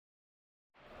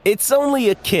It's only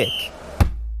a kick,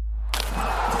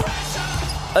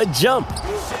 a jump,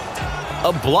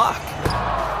 a block.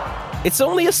 It's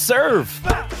only a serve.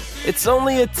 It's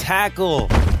only a tackle,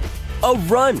 a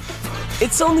run.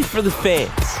 It's only for the fans.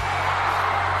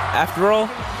 After all,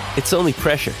 it's only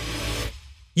pressure.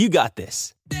 You got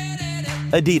this.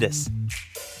 Adidas.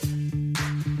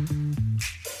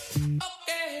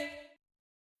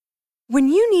 When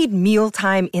you need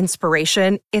mealtime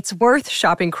inspiration, it's worth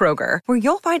shopping Kroger, where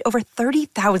you'll find over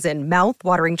 30,000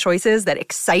 mouth-watering choices that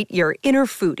excite your inner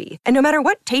foodie. And no matter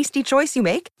what tasty choice you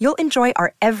make, you'll enjoy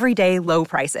our everyday low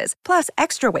prices, plus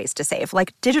extra ways to save,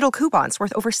 like digital coupons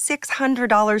worth over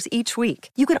 $600 each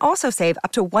week. You can also save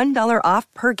up to $1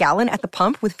 off per gallon at the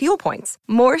pump with fuel points.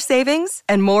 More savings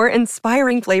and more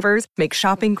inspiring flavors make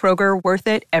shopping Kroger worth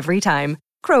it every time.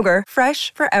 Kroger,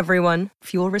 fresh for everyone.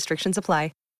 Fuel restrictions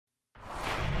apply.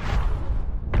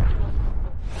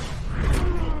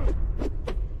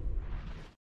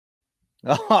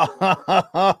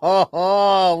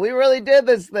 Oh, we really did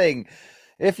this thing.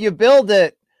 If you build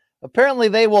it, apparently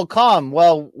they will come.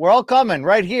 Well, we're all coming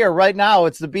right here, right now.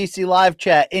 It's the BC Live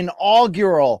Chat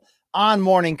inaugural on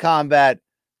Morning Kombat,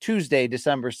 Tuesday,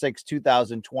 December 6,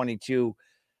 2022.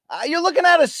 You're looking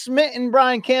at a smitten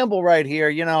Brian Campbell right here.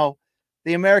 You know,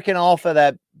 the American Alpha,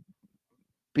 that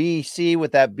BC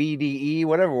with that BDE,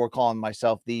 whatever we're calling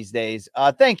myself these days.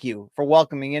 Thank you for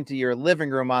welcoming into your living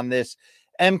room on this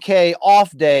MK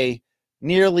off day,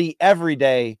 nearly every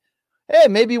day. Hey,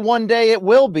 maybe one day it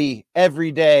will be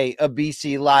every day a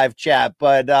BC Live Chat,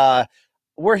 but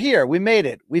we're here. We made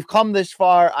it. We've come this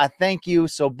far. I thank you.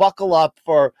 So buckle up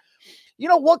for, you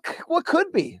know, what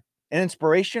could be an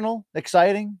inspirational,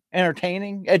 exciting,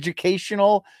 entertaining,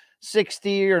 educational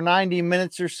 60 or 90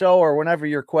 minutes or so, or whenever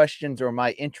your questions or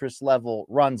my interest level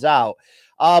runs out.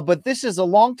 But this is a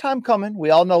long time coming.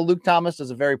 We all know Luke Thomas is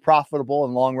a very profitable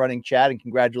and long-running chat, and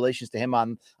congratulations to him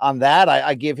on that.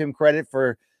 I give him credit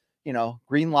for, you know,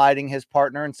 green lighting his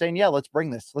partner and saying, yeah, let's bring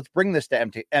this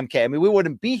to MK. I mean, we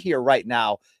wouldn't be here right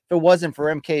now if it wasn't for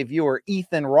MK viewer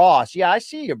Ethan Ross. Yeah, I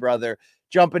see you, brother,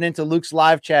 jumping into Luke's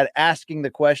live chat, asking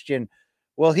the question.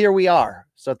 Well, here we are.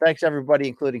 So thanks, everybody,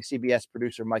 including CBS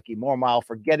producer Mikey Mormile,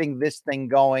 for getting this thing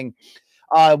going.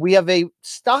 We have a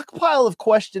stockpile of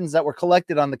questions that were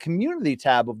collected on the community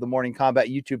tab of the Morning Kombat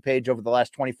YouTube page over the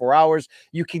last 24 hours.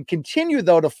 You can continue,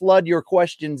 though, to flood your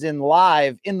questions in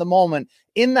live, in the moment,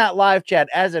 in that live chat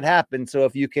as it happens. So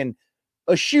if you can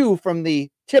eschew from the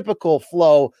typical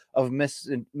flow of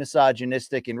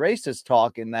misogynistic and racist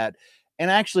talk in that, and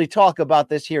actually talk about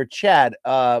this here, Chad,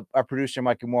 our producer,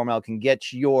 Michael Mormel, can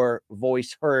get your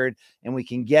voice heard and we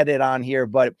can get it on here.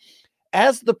 But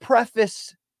as the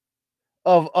preface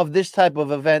of this type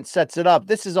of event sets it up,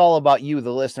 this is all about you,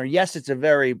 the listener. Yes, it's a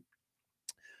very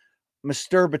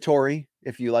masturbatory,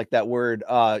 if you like that word,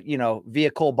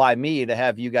 vehicle by me to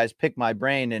have you guys pick my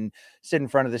brain and sit in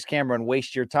front of this camera and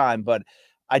waste your time. But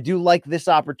I do like this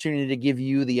opportunity to give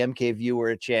you, the MK viewer,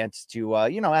 a chance to,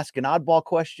 ask an oddball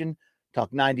question. Talk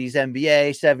 90s NBA,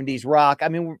 70s rock. I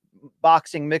mean,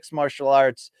 boxing, mixed martial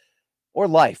arts, or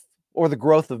life, or the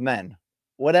growth of men.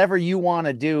 Whatever you want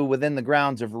to do within the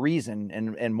grounds of reason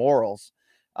and morals,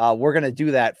 we're going to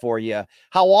do that for you.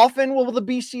 How often will the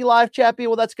BC Live Chat be?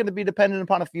 Well, that's going to be dependent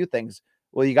upon a few things.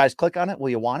 Will you guys click on it?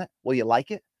 Will you want it? Will you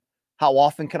like it? How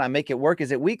often can I make it work?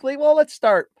 Is it weekly? Well, let's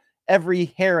start every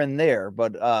here and there,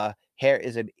 but hair,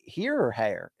 is it here or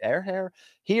hair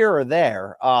here or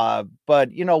there? But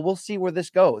we'll see where this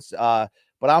goes. But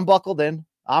I'm buckled in.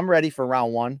 I'm ready for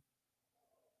round one.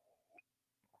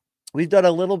 We've done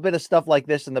a little bit of stuff like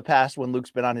this in the past when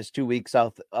Luke's been on his 2-week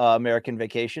South American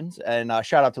vacations. And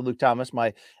shout out to Luke Thomas,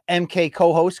 my MK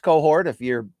co-host cohort. If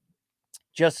you're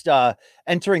just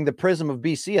entering the prism of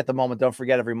BC at the moment, don't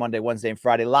forget, every Monday, Wednesday, and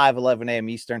Friday, live 11 a.m.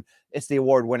 Eastern. It's the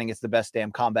award-winning, it's the best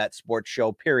damn combat sports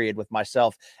show, period, with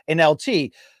myself and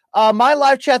LT. My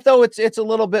live chat, though, it's a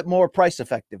little bit more cost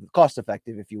effective,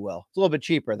 if you will. It's a little bit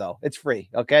cheaper, though. It's free,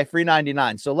 okay? Free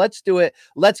 99. So let's do it.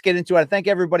 Let's get into it. I thank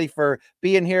everybody for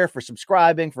being here, for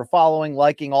subscribing, for following,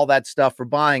 liking, all that stuff, for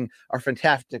buying our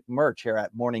fantastic merch here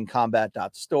at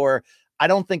morningkombat.store. I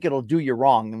don't think it'll do you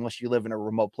wrong unless you live in a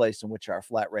remote place in which our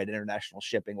flat rate international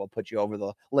shipping will put you over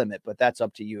the limit, but that's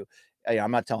up to you.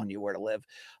 I'm not telling you where to live.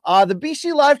 The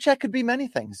BC Live Chat could be many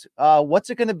things.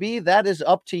 What's it going to be? That is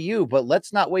up to you, but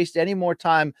let's not waste any more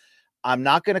time. I'm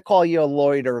not going to call you a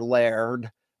Lloyd or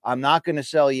Laird. I'm not going to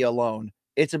sell you a loan.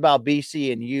 It's about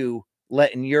BC and you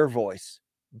letting your voice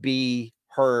be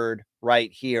heard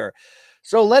right here.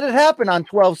 So let it happen on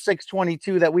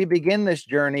 12/6/22 that we begin this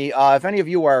journey. If any of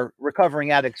you are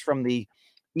recovering addicts from the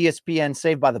ESPN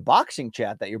Saved by the Boxing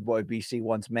chat that your boy BC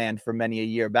once manned for many a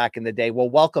year back in the day. Well,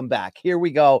 welcome back. Here we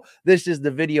go. This is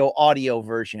the video audio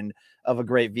version of a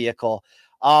great vehicle.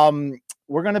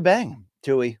 We're going to bang,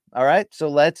 Tui. All right, so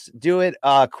let's do it.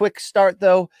 Quick start,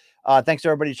 though. Thanks to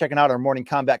everybody checking out our morning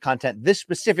combat content this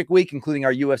specific week, including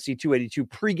our UFC 282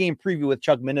 pregame preview with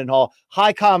Chuck Mindenhall.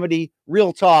 High comedy,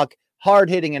 real talk,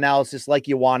 hard-hitting analysis like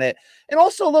you want it, and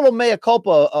also a little mea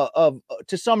culpa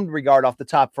to some regard off the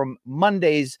top from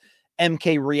Monday's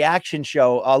MK reaction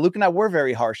show. Luke and I were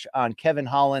very harsh on Kevin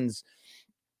Holland's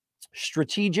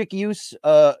strategic use,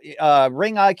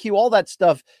 ring IQ, all that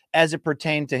stuff as it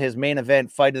pertained to his main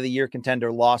event fight of the year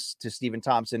contender loss to Stephen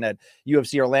Thompson at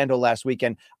UFC Orlando last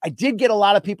weekend. I did get a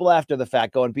lot of people after the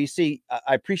fact going, BC,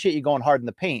 I appreciate you going hard in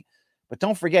the paint, but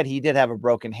don't forget he did have a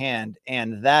broken hand,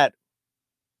 and that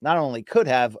not only could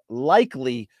have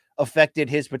likely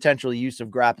affected his potential use of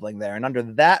grappling there. And under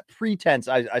that pretense,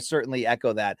 I certainly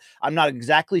echo that. I'm not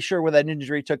exactly sure where that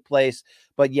injury took place,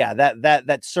 but yeah,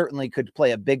 that certainly could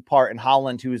play a big part in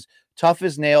Holland, who's tough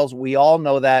as nails. We all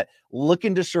know that,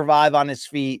 looking to survive on his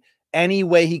feet any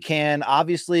way he can.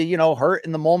 Obviously, hurt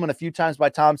in the moment a few times by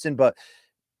Thompson, but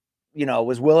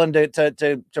was willing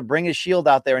to bring his shield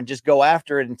out there and just go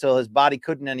after it until his body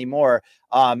couldn't anymore.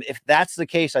 If that's the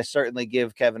case, I certainly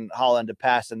give Kevin Holland a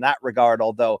pass in that regard.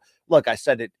 Although, look, I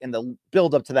said it in the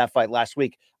build up to that fight last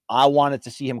week. I wanted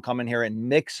to see him come in here and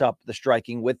mix up the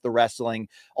striking with the wrestling,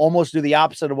 almost do the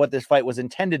opposite of what this fight was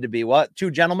intended to be. What? Two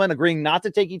gentlemen agreeing not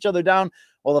to take each other down?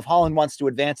 Well, if Holland wants to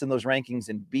advance in those rankings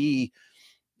and be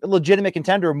a legitimate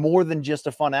contender more than just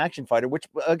a fun action fighter, which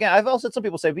again, I've also had some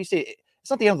people say, BC, it's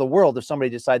not the end of the world if somebody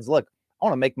decides, look, I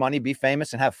want to make money, be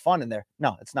famous, and have fun in there.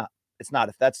 No, it's not. It's not.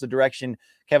 If that's the direction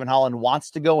Kevin Holland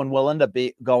wants to go and will end up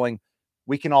going,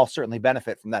 we can all certainly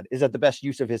benefit from that. Is that the best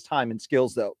use of his time and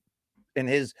skills, though, in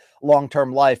his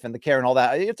long-term life and the care and all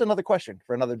that? It's another question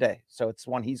for another day. So it's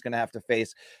one he's going to have to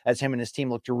face as him and his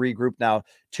team look to regroup now.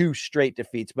 2 straight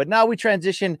defeats. But now we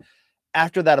transition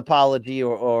after that apology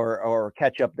or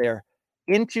catch up there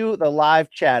into the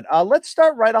live chat. Let's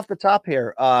start right off the top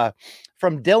here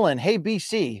from Dylan. Hey,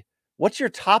 BC, what's your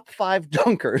top 5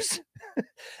 dunkers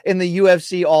in the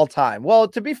UFC all time? Well,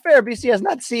 to be fair, BC has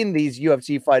not seen these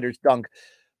UFC fighters dunk,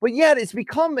 but yet it's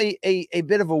become a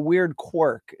bit of a weird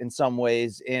quirk in some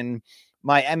ways in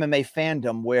my MMA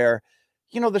fandom where,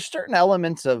 there's certain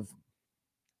elements of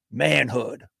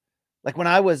manhood. Like when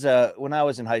I was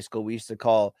in high school, we used to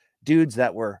call dudes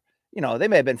that were, they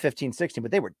may have been 15, 16,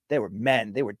 but they were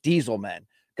men. They were diesel men,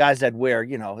 guys that wear,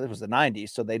 it was the 90s.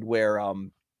 So they'd wear,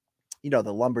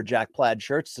 the lumberjack plaid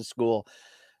shirts to school,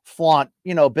 flaunt,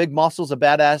 big muscles, a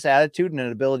badass attitude, and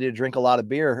an ability to drink a lot of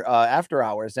beer after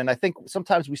hours. And I think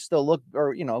sometimes we still look,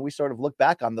 or, we sort of look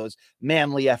back on those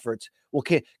manly efforts. Well,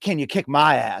 can you kick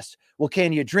my ass? Well,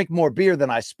 can you drink more beer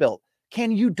than I spilt?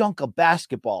 Can you dunk a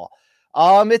basketball?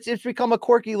 It's become a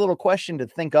quirky little question to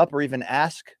think up or even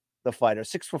ask the fighter.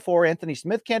 6'4" Anthony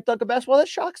Smith can't dunk a basketball. That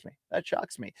shocks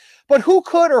me. But who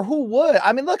could or who would?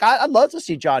 I mean, look, I'd love to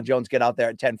see John Jones get out there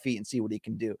at 10 feet and see what he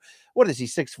can do. What is he,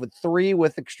 6'3"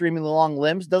 with extremely long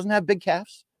limbs? Doesn't have big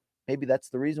calves. Maybe that's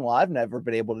the reason why I've never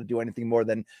been able to do anything more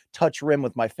than touch rim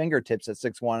with my fingertips at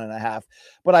 6'1.5".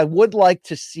 But I would like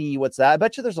to see what's that. I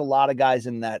bet you there's a lot of guys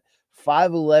in that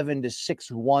 5'11" to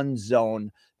 6'1"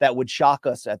 zone that would shock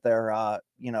us at their,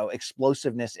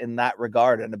 explosiveness in that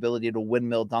regard and ability to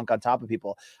windmill dunk on top of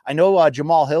people. I know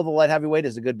Jamal Hill, the light heavyweight,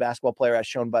 is a good basketball player, as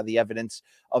shown by the evidence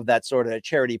of that sort of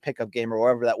charity pickup game or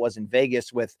wherever that was in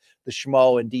Vegas with the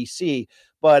Schmo in DC.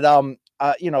 But,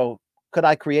 could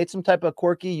I create some type of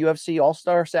quirky UFC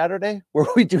All-Star Saturday where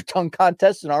we do dunk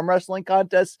contests and arm wrestling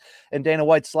contests and Dana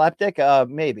White slapdick?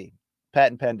 Maybe.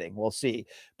 Patent pending. We'll see.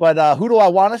 But who do I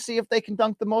want to see if they can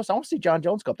dunk the most? I want to see John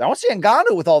Jones go up there. I want to see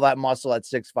Ngannou with all that muscle at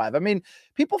 6'5". I mean,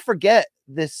 people forget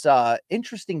this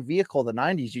interesting vehicle the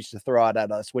 90s used to throw out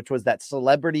at us, which was that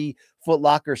celebrity Foot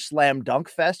Locker slam dunk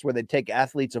fest where they'd take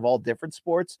athletes of all different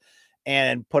sports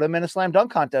and put them in a slam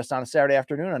dunk contest on a Saturday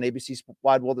afternoon on ABC's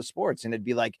Wide World of Sports. And it'd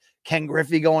be like Ken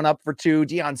Griffey going up for 2,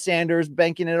 Deion Sanders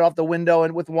banking it off the window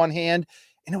and with one hand.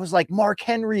 And it was like Mark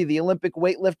Henry, the Olympic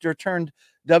weightlifter turned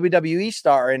WWE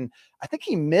star. And I think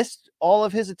he missed all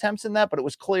of his attempts in that, but it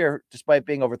was clear, despite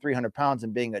being over 300 pounds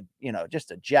and being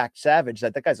just a jacked savage,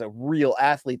 that guy's a real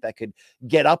athlete that could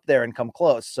get up there and come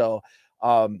close. So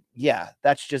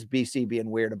that's just BC being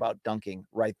weird about dunking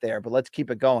right there, but let's keep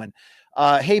it going.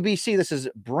 Hey, BC, this is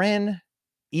Bryn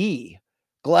E.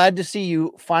 Glad to see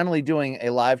you finally doing a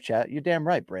live chat. You're damn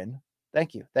right, Bryn.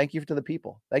 Thank you. Thank you to the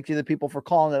people. Thank you to the people for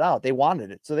calling it out. They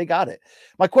wanted it, so they got it.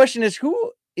 My question is,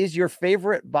 who is your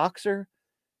favorite boxer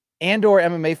and or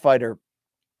MMA fighter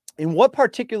in what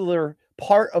particular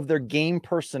part of their game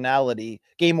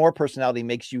or personality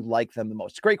makes you like them the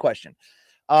most? Great question.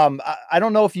 I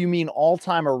don't know if you mean all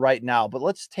time or right now, but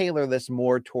let's tailor this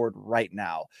more toward right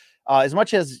now. As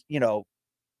much as,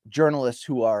 journalists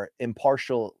who are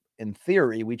impartial in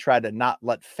theory, we try to not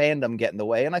let fandom get in the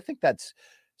way. And I think that's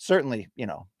certainly,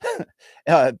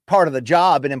 part of the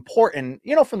job and important,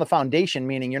 from the foundation,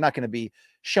 meaning you're not going to be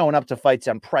showing up to fights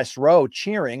on press row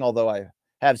cheering, although I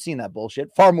have seen that bullshit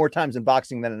far more times in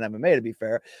boxing than in MMA, to be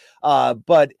fair.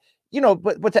 But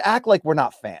to act like we're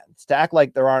not fans, to act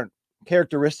like there aren't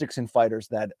characteristics in fighters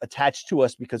that attach to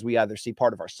us because we either see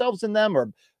part of ourselves in them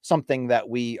or something that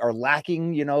we are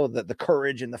lacking, the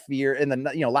courage and the fear and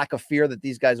the, lack of fear that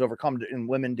these guys overcome in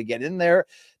women to get in there,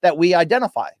 that we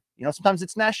identify. Sometimes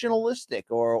it's nationalistic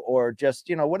or just,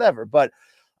 whatever. But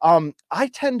I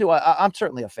tend to, I'm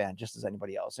certainly a fan just as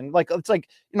anybody else. And it's like,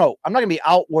 I'm not gonna be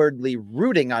outwardly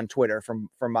rooting on Twitter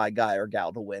for my guy or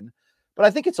gal to win, but I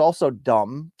think it's also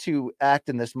dumb to act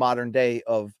in this modern day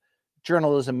of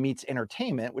journalism meets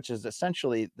entertainment, which is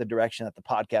essentially the direction that the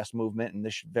podcast movement and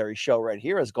this very show right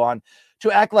here has gone,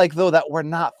 to act like though that we're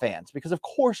not fans, because of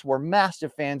course we're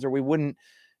massive fans or we wouldn't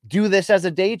do this as a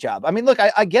day job. I mean, look,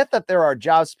 I get that there are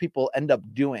jobs people end up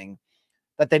doing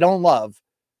that they don't love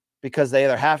because they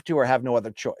either have to or have no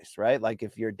other choice, right? Like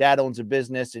if your dad owns a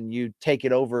business and you take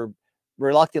it over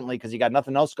reluctantly because you got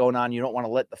nothing else going on, you don't want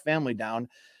to let the family down.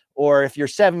 Or if you're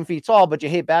 7 feet tall, but you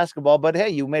hate basketball, but hey,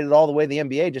 you made it all the way to the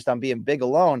NBA just on being big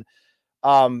alone.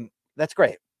 That's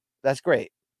great. That's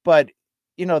great. But,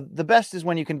 the best is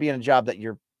when you can be in a job that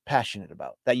you're passionate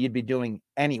about, that you'd be doing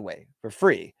anyway for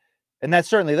free. And that's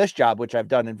certainly this job, which I've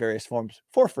done in various forms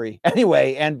for free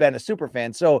anyway, and been a super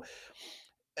fan. So,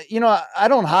 I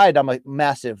don't hide. I'm a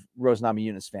massive Rose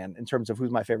Namajunas fan in terms of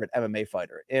who's my favorite MMA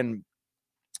fighter. And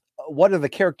what are the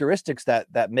characteristics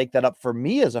that make that up for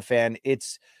me as a fan?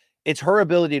 It's her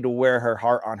ability to wear her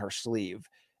heart on her sleeve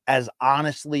as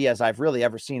honestly as I've really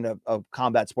ever seen a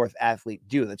combat sports athlete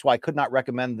do. That's why I could not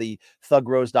recommend the Thug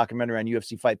Rose documentary on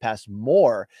UFC Fight Pass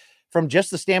more, from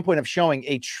just the standpoint of showing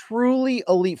a truly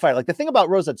elite fighter. Like the thing about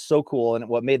Rose that's so cool and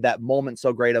what made that moment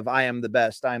so great of I am the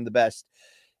best,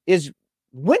 is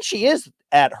when she is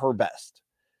at her best,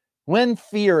 when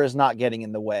fear is not getting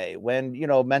in the way, when,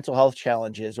 mental health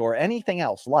challenges or anything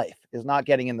else, life is not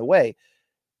getting in the way,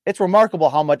 it's remarkable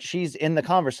how much she's in the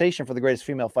conversation for the greatest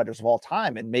female fighters of all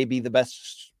time and maybe the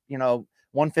best,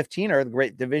 115 or the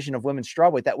great division of women's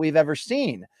strawweight that we've ever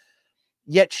seen.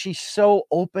 Yet she's so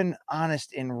open,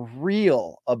 honest, and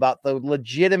real about the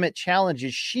legitimate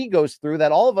challenges she goes through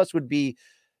that all of us would be,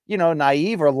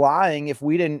 naive or lying if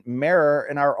we didn't mirror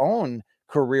in our own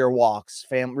career walks,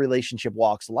 family relationship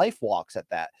walks, life walks at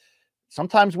that.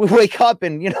 Sometimes we wake up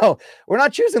and, we're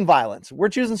not choosing violence. We're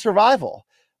choosing survival.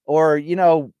 Or,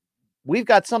 we've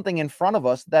got something in front of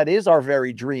us that is our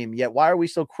very dream. Yet why are we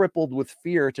so crippled with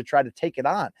fear to try to take it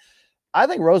on? I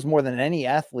think Rose, more than any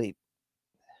athlete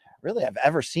really I've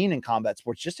ever seen in combat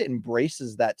sports, just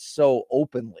embraces that so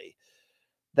openly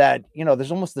that,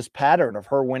 there's almost this pattern of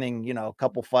her winning, a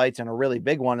couple fights and a really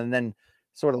big one, and then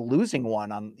sort of losing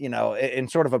one on, in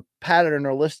sort of a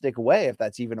paternalistic way, if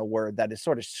that's even a word, that is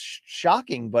sort of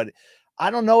shocking. But I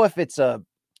don't know if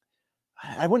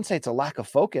I wouldn't say it's a lack of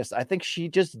focus. I think she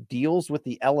just deals with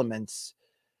the elements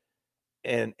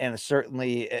and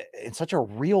certainly in such a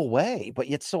real way, but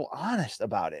yet so honest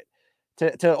about it.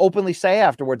 To openly say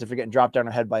afterwards, if you're getting dropped on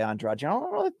her head by Andrade, I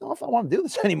don't really know if I want to do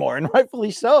this anymore, and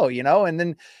rightfully so,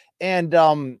 and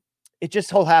it just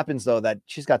so happens though that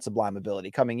she's got sublime ability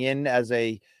coming in as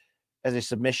a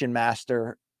submission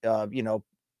master.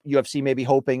 UFC may be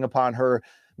hoping upon her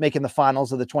making the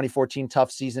finals of the 2014 Tough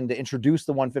season to introduce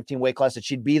the 115 weight class, that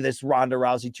she'd be this Ronda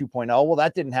Rousey 2.0. Well,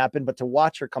 that didn't happen, but to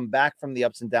watch her come back from the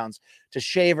ups and downs, to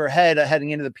shave her head heading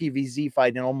into the PVZ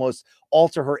fight and almost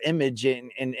alter her image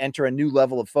and enter a new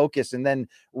level of focus, and then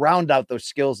round out those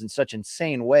skills in such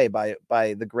insane way by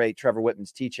the great Trevor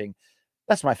Whitman's teaching.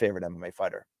 That's my favorite MMA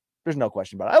fighter. There's no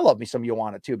question about it. I love me some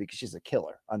Joanna too, because she's a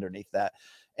killer underneath that.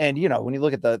 And, when you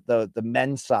look at the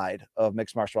men's side of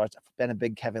mixed martial arts, I've been a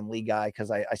big Kevin Lee guy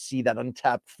because I see that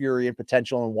untapped fury and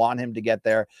potential and want him to get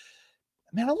there.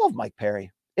 Man, I love Mike Perry.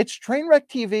 It's Trainwreck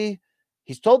TV.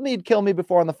 He's told me he'd kill me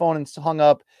before on the phone and hung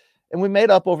up, and we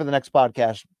made up over the next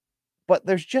podcast. But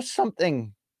there's just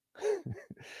something,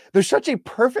 there's such a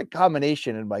perfect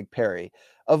combination in Mike Perry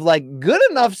of like good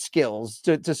enough skills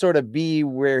to sort of be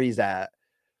where he's at,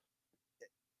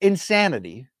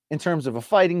 insanity in terms of a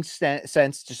fighting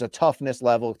sense, just a toughness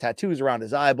level, tattoos around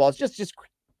his eyeballs, just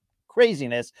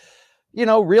craziness.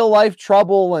 real life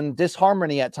trouble and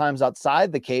disharmony at times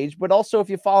outside the cage. But also, if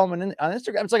you follow him on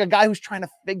Instagram, it's like a guy who's trying to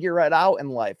figure it out in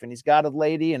life, and he's got a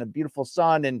lady and a beautiful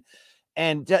son,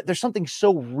 and there's something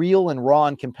so real and raw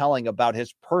and compelling about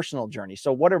his personal journey.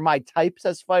 So what are my types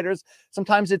as fighters?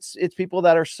 Sometimes it's people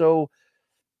that are so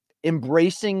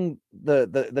embracing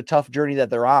the tough journey that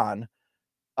they're on,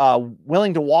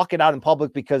 willing to walk it out in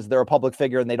public because they're a public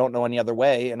figure and they don't know any other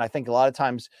way. And I think a lot of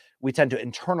times we tend to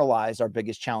internalize our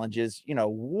biggest challenges,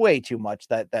 way too much,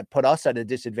 that put us at a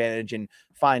disadvantage in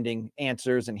finding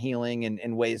answers and healing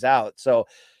and ways out. So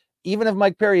even if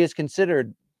Mike Perry is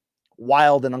considered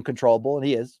wild and uncontrollable, and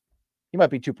he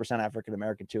might be 2%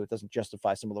 African-American too. It doesn't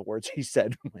justify some of the words he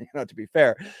said, to be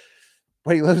fair,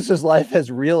 but he lives his life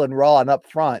as real and raw and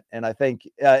upfront. And I think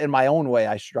in my own way,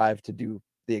 I strive to do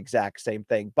the exact same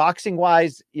thing. Boxing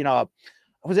wise,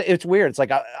 it's weird. It's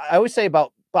like, I always say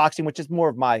about boxing, which is more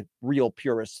of my real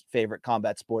purist favorite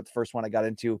combat sport, the first one I got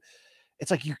into.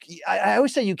 It's like, I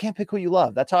always say you can't pick who you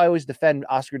love. That's how I always defend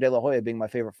Oscar De La Hoya being my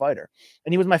favorite fighter.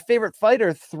 And he was my favorite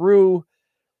fighter through,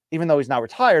 even though he's now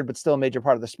retired, but still a major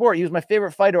part of the sport. He was my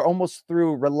favorite fighter almost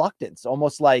through reluctance,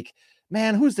 almost like,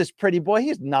 man, who's this pretty boy?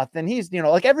 He's nothing. He's,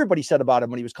 like everybody said about him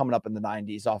when he was coming up in the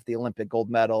 90s off the Olympic gold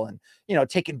medal and,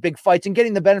 taking big fights and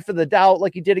getting the benefit of the doubt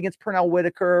like he did against Pernell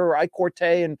Whitaker or Ike Corte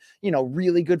and,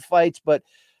 really good fights. But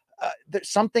there's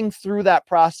something through that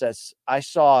process. I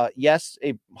saw, yes,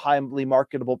 a highly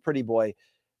marketable pretty boy,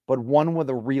 but one with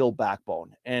a real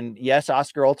backbone. And yes,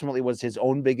 Oscar ultimately was his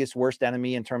own biggest, worst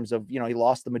enemy in terms of, he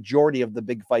lost the majority of the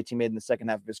big fights he made in the second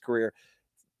half of his career,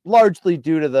 largely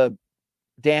due to the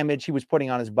damage he was putting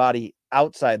on his body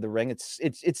outside the ring.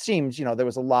 It seems, there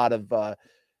was a lot of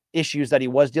issues that he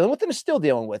was dealing with and is still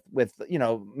dealing with,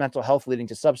 mental health leading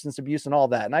to substance abuse and all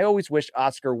that. And I always wish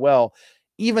Oscar well,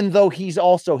 even though he's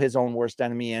also his own worst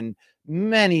enemy and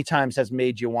many times has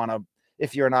made you want to,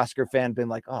 if you're an Oscar fan, been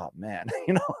like, oh man,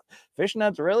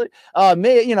 fishnets, really?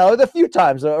 The few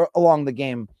times along the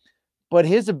game. But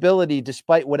his ability,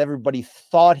 despite what everybody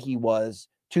thought he was,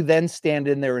 to then stand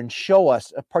in there and show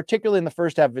us, particularly in the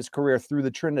first half of his career through the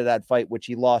Trinidad fight, which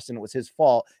he lost, and it was his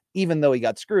fault, even though he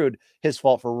got screwed, his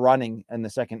fault for running in the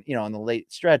second, in the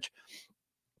late stretch.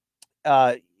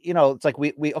 It's like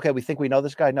we think we know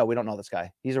this guy. No, we don't know this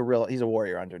guy. He's a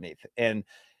warrior underneath. And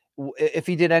if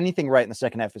he did anything right in the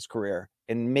second half of his career,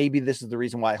 and maybe this is the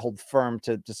reason why I hold firm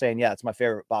to saying, yeah, it's my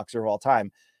favorite boxer of all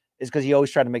time, is because he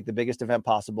always tried to make the biggest event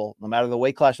possible, no matter the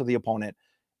weight class of the opponent.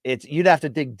 You'd have to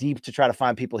dig deep to try to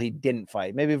find people he didn't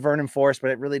fight. Maybe Vernon Forrest, but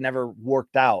it really never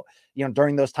worked out.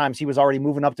 During those times, he was already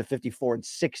moving up to 54 and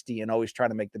 60 and always trying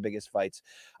to make the biggest fights.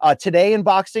 Today in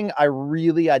boxing, I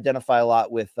really identify a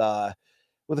lot with a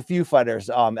few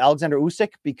fighters. Alexander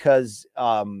Usyk, because,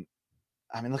 look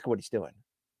at what he's doing.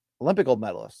 Olympic gold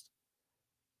medalist.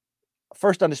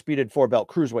 First undisputed 4-belt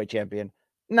cruiserweight champion.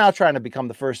 Now trying to become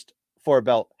the first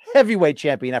 4-belt heavyweight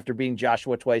champion after beating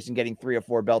Joshua twice and getting 3 or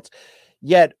 4 belts.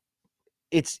 Yet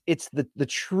it's the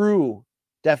true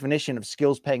definition of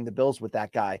skills paying the bills with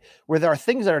that guy, where there are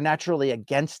things that are naturally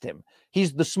against him.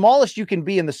 He's the smallest you can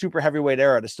be in the super heavyweight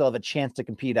era to still have a chance to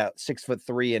compete at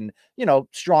 6'3" and,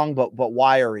 strong, but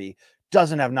wiry,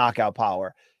 doesn't have knockout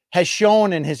power, has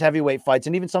shown in his heavyweight fights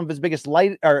and even some of his biggest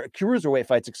light or cruiserweight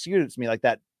fights, like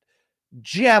that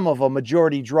gem of a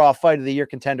majority draw fight of the year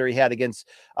contender he had against,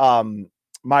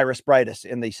 Myris Britus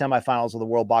in the semifinals of the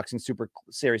World Boxing Super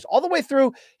Series, all the way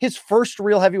through his first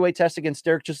real heavyweight test against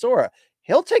Derek Chisora.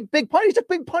 He'll take big punishment. He took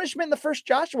big punishment in the first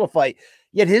Joshua fight,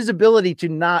 yet his ability to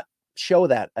not show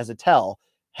that as a tell,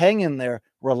 hang in there,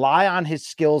 rely on his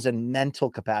skills and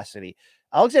mental capacity.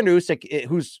 Alexander Usyk,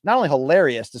 who's not only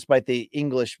hilarious despite the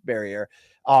English barrier,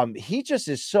 he just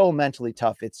is so mentally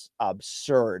tough. It's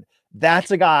absurd.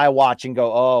 That's a guy I watch and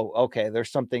go, oh, okay,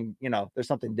 there's something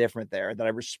different there that I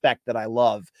respect, that I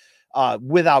love,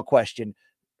 without question.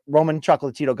 Roman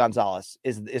Chocolatito Gonzalez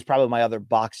is probably my other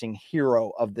boxing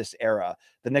hero of this era.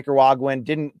 The Nicaraguan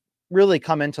didn't really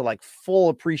come into like full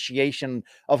appreciation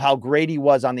of how great he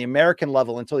was on the American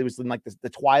level until he was in like the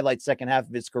twilight second half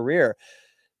of his career.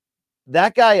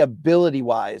 That guy, ability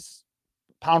wise,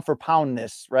 pound for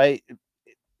poundness, right,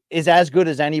 is as good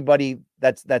as anybody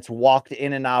that's walked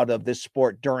in and out of this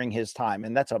sport during his time.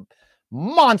 And that's a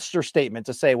monster statement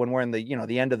to say when we're in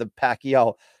the end of the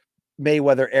Pacquiao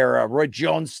Mayweather era, Roy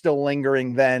Jones still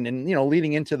lingering then, and,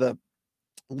 leading into the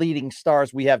leading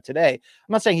stars we have today.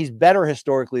 I'm not saying he's better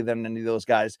historically than any of those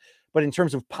guys, but in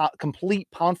terms of complete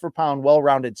pound for pound,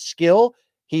 well-rounded skill,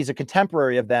 he's a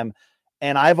contemporary of them.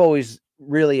 And I've always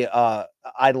really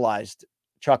idolized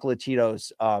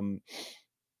Chocolatito's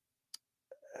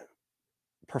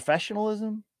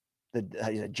professionalism.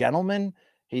 He's a gentleman.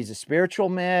 He's a spiritual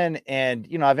man. And,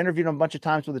 I've interviewed him a bunch of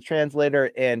times with a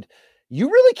translator, and you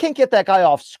really can't get that guy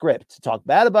off script to talk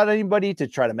bad about anybody, to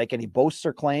try to make any boasts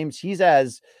or claims. He's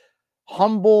as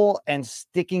humble and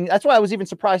sticking. That's why I was even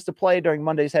surprised to play during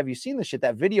Monday's Have You Seen This Shit,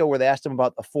 that video where they asked him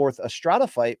about the fourth Estrada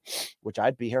fight, which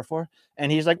I'd be here for.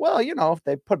 And he's like, well, if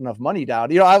they put enough money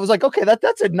down, I was like, okay,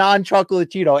 that's a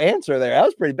non-chocolatito answer there. That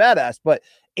was pretty badass. But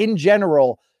in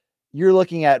general, you're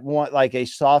looking at one like a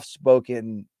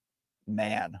soft-spoken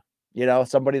man,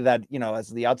 somebody that, as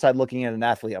the outside looking at an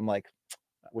athlete, I'm like,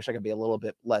 I wish I could be a little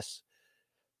bit less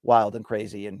wild and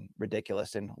crazy and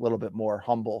ridiculous and a little bit more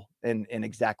humble in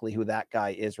exactly who that guy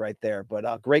is right there.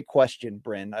 But great question,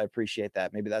 Bryn. I appreciate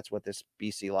that. Maybe that's what this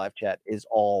BC live chat is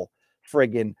all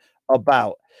friggin'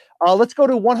 about. Let's go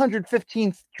to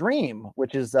 115th Dream,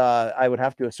 which is, I would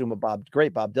have to assume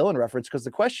great Bob Dylan reference, because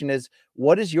the question is,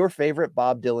 what is your favorite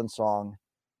Bob Dylan song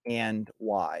and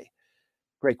why?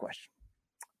 Great question.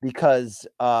 Because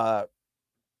I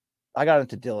got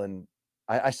into Dylan.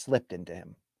 I slipped into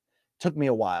him. Took me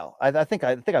a while. I think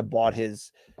I bought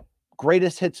his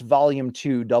Greatest Hits Volume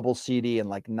 2 double CD in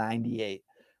like 98.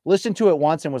 Listened to it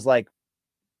once and was like,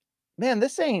 man,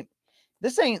 this ain't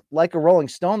like a Rolling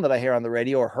Stone that I hear on the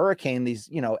radio, or Hurricane, these,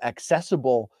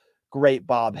 accessible great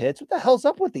Bob hits. What the hell's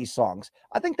up with these songs?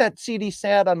 I think that CD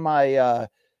sat on my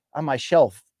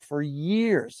shelf for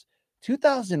years.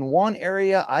 2001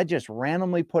 area, I just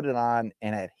randomly put it on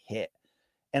and it hit.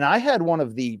 And I had one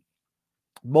of the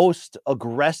most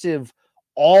aggressive,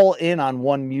 all in on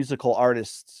one musical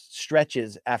artist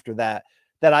stretches after that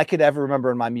I could ever remember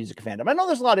in my music fandom. I know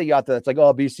there's a lot of you out there that's like,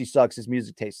 oh, BC sucks, his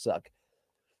music tastes suck.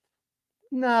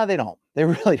 Nah, they don't. They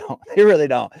really don't. They really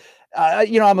don't.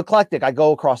 I'm eclectic. I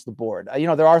go across the board.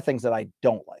 There are things that I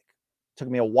don't like. Took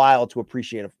me a while to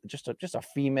appreciate just a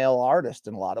female artist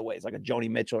in a lot of ways, like a Joni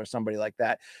Mitchell or somebody like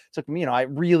that. Took me, I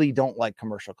really don't like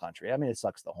commercial country. I mean, it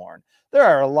sucks the horn. There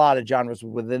are a lot of genres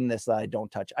within this that I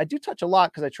don't touch. I do touch a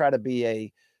lot because I try to be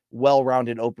a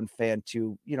well-rounded, open fan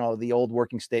to, the old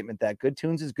working statement that good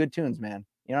tunes is good tunes, man.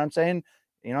 You know what I'm saying?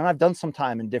 And I've done some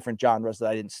time in different genres that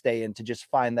I didn't stay in to just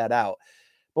find that out.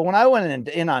 But when I went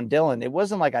in on Dylan, it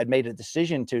wasn't like I'd made a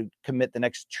decision to commit the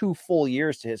next 2 full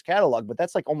years to his catalog, but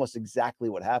that's like almost exactly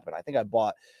what happened. I think I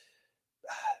bought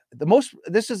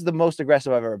this is the most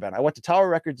aggressive I've ever been. I went to Tower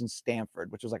Records in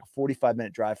Stamford, which was like a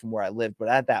 45-minute drive from where I lived. But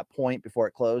at that point, before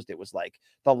it closed, it was like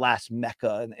the last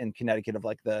mecca in Connecticut of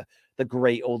like the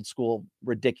great old school,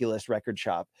 ridiculous record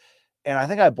shop. And I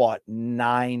think I bought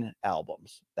 9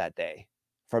 albums that day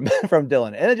from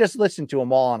Dylan, and I just listened to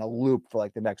them all on a loop for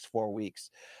like the next 4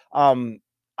 weeks. I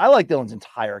like Dylan's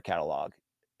entire catalog.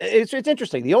 It's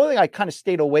interesting. The only thing I kind of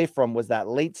stayed away from was that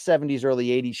late 70s, early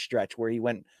 80s stretch where he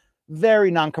went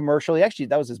very non-commercially. Actually,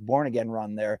 that was his Born Again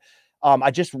run there.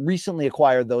 I just recently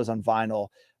acquired those on vinyl.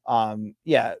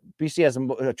 BC has an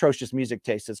atrocious music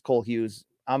taste, as Cole Hughes.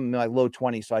 I'm in my low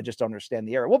 20s, so I just don't understand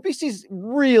the era. Well, BC's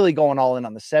really going all in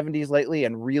on the 70s lately,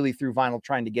 and really through vinyl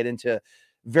trying to get into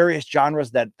various genres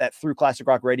that through classic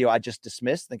rock radio I just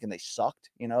dismissed, thinking they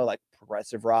sucked, like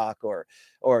progressive rock or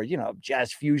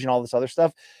jazz fusion, all this other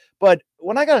stuff. But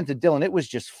when I got into Dylan, it was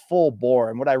just full bore.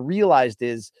 And what I realized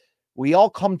is we all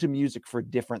come to music for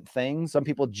different things. Some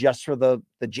people just for the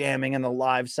jamming and the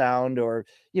live sound, or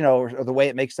the way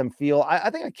it makes them feel.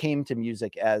 I think I came to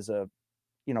music as a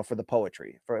for the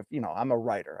poetry, for I'm a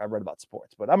writer. I read about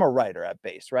sports, but I'm a writer at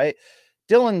base, right?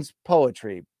 Dylan's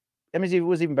poetry, I mean, it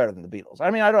was even better than the Beatles.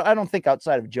 I mean, I don't think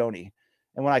outside of Joni,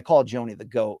 and when I call Joni the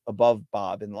GOAT above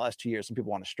Bob in the last 2 years, some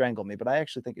people want to strangle me, but I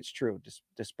actually think it's true,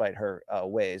 despite her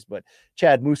ways. But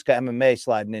Chad Muska MMA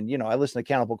sliding in, I listen to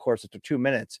Cannibal Corpse after 2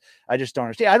 minutes. I just don't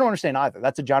understand. I don't understand either.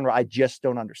 That's a genre I just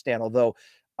don't understand. Although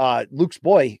Luke's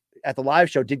boy at the live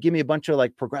show did give me a bunch of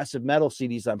like progressive metal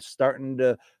CDs I'm starting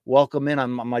to welcome in on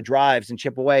my drives and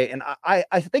chip away. And I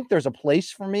think there's a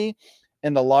place for me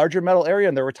in the larger metal area.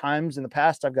 And there were times in the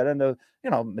past I've got into,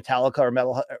 Metallica or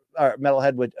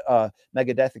Metalhead with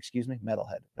Megadeth,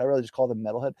 Metalhead. I really just call them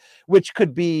Metalhead, which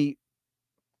could be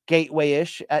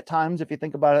gateway-ish at times if you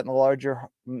think about it in the larger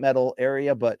metal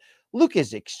area. But Luke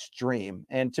is extreme.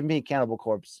 And to me, Cannibal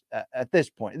Corpse at this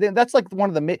point, that's like one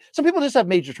of the, some people just have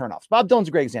major turnoffs. Bob Dylan's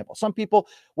a great example. Some people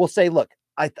will say, look,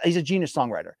 he's a genius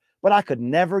songwriter, but I could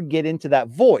never get into that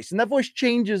voice. And that voice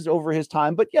changes over his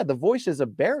time. But yeah, the voice is a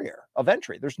barrier of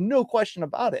entry. There's no question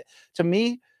about it. To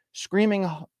me, screaming,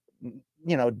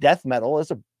 death metal is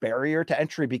a barrier to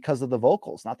entry because of the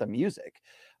vocals, not the music.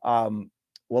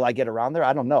 Will I get around there?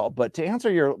 I don't know. But to answer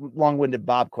your long-winded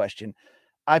Bob question,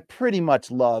 I pretty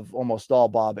much love almost all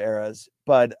Bob eras.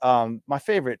 But my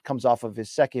favorite comes off of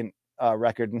his second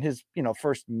record and his,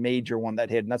 first major one that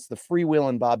hit, and that's the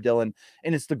Freewheelin' Bob Dylan.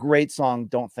 And it's the great song,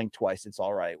 Don't Think Twice, It's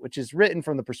All Right, which is written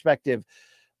from the perspective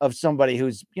of somebody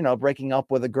who's, breaking up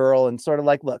with a girl and sort of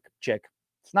like, look, chick,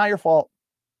 it's not your fault.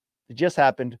 It just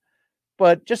happened.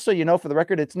 But just so you know, for the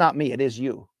record, it's not me. It is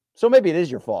you. So maybe it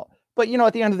is your fault. But,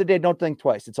 at the end of the day, don't think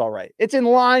twice. It's all right. It's in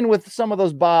line with some of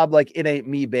those Bob, like, it ain't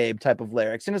me, babe type of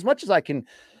lyrics. And as much as I can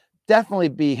definitely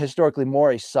be historically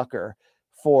more a sucker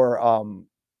for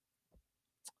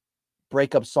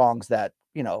breakup songs that,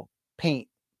 paint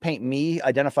me,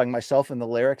 identifying myself in the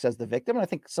lyrics as the victim. And I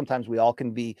think sometimes we all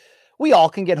can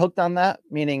get hooked on that,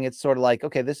 meaning it's sort of like,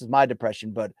 okay, this is my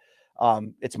depression, but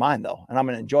it's mine though, and I'm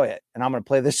going to enjoy it. And I'm going to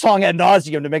play this song ad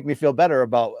nauseum to make me feel better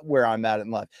about where I'm at in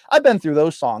life. I've been through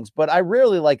those songs, but I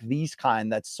really like these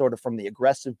kind that's sort of from the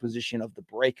aggressive position of the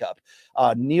breakup.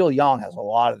 Neil Young has a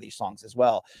lot of these songs as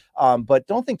well. But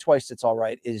Don't Think Twice, It's All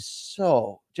Right is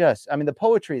so the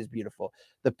poetry is beautiful.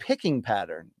 The picking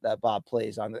pattern that Bob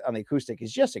plays on the acoustic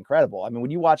is just incredible. I mean,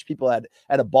 when you watch people at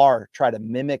a bar try to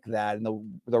mimic that, and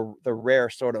the rare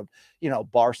sort of,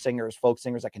 bar singers, folk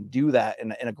singers that can do that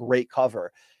in a great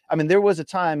cover. I mean, there was a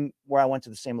time where I went to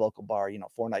the same local bar,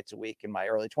 4 nights a week in my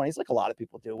early 20s, like a lot of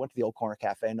people do. Went to the Old Corner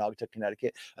Cafe in Naugatuck,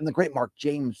 Connecticut, and the great Mark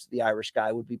James, the Irish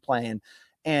guy, would be playing.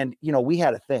 And, we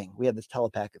had a thing. We had this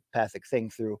telepathic thing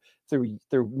through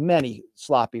many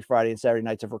sloppy Friday and Saturday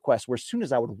nights of requests, where as soon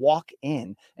as I would walk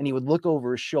in and he would look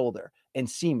over his shoulder and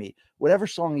see me, whatever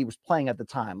song he was playing at the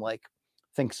time, like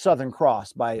think Southern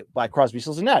Cross by Crosby,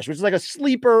 Stills and Nash, which is like a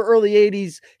sleeper early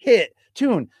 80s hit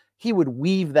tune, he would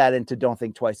weave that into Don't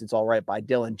Think Twice, It's All Right by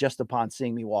Dylan just upon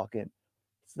seeing me walk in.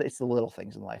 It's the little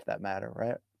things in life that matter,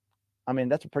 right? I mean,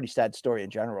 that's a pretty sad story in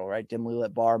general, right? Dimly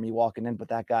lit bar, me walking in, but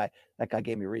that guy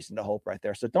gave me reason to hope right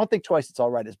there. So Don't Think Twice, It's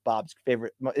All Right is Bob's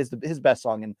favorite, his best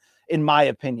song in my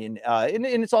opinion. And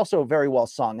it's also very well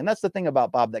sung. And that's the thing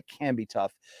about Bob that can be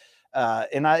tough.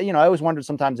 And I always wondered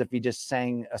sometimes if he just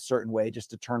sang a certain way just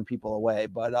to turn people away.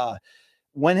 But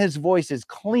when his voice is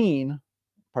clean,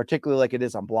 particularly like it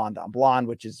is on Blonde on Blonde,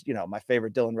 which is, my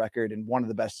favorite Dylan record and one of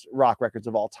the best rock records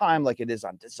of all time, like it is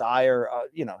on Desire,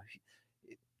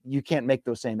 you can't make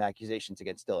those same accusations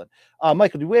against Dylan.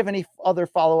 Michael, do we have any other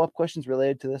follow-up questions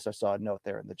related to this? I saw a note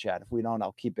there in the chat. If we don't,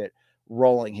 I'll keep it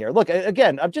rolling here. Look,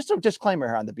 again, I'm just a disclaimer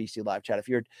here on the BC Live chat.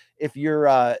 If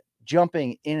you're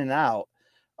jumping in and out,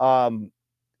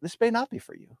 this may not be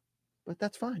for you, but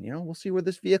that's fine. We'll see where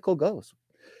this vehicle goes.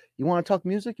 You want to talk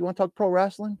music? You want to talk pro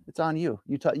wrestling? It's on you.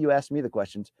 You asked me the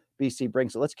questions. BC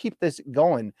brings it. Let's keep this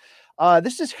going.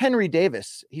 This is Henry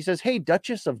Davis. He says, "Hey,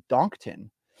 Duchess of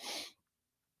Donkton,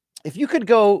 if you could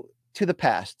go to the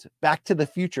past, back to the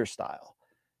future style,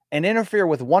 and interfere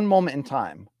with one moment in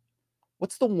time,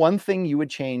 what's the one thing you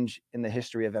would change in the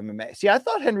history of MMA?" See, I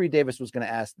thought Henry Davis was going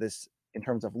to ask this in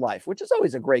terms of life, which is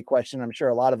always a great question. I'm sure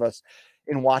a lot of us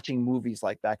in watching movies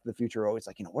like Back to the Future are always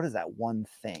like, what is that one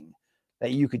thing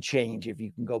that you could change if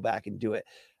you can go back and do it?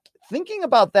 Thinking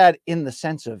about that in the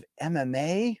sense of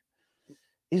MMA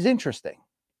is interesting.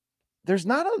 There's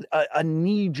not a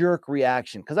knee-jerk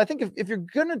reaction, because I think if you're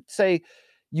going to say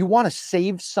you want to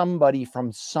save somebody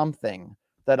from something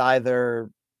that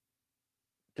either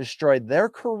destroyed their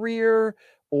career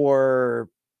or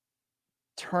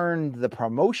turned the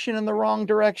promotion in the wrong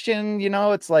direction,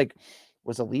 it's like,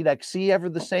 was Elite XC ever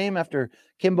the same after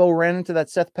Kimbo ran into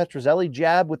that Seth Petrozelli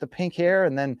jab with the pink hair,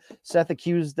 and then Seth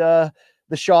accused the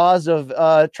Shaws of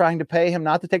trying to pay him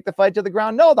not to take the fight to the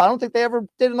ground? No, I don't think they ever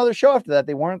did another show after that.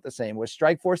 They weren't the same. Was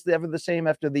Strikeforce ever the same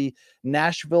after the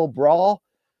Nashville brawl?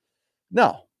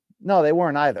 No, they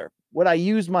weren't either. Would I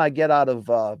use my get out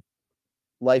of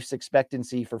life's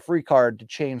expectancy for free card to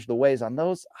change the ways on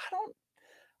those?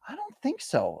 I don't think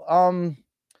so. I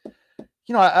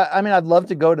mean, I'd love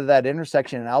to go to that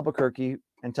intersection in Albuquerque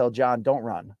and tell John, don't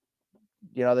run.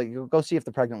 Go see if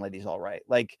the pregnant lady's all right.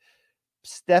 Like,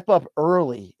 step up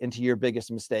early into your biggest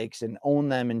mistakes and own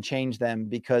them and change them,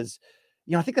 because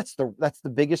I think that's the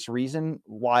biggest reason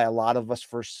why a lot of us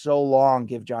for so long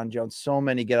give John Jones so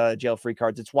many get out of jail free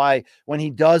cards. It's why when he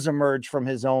does emerge from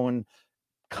his own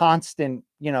constant,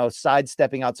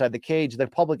 sidestepping outside the cage, the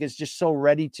public is just so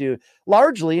ready to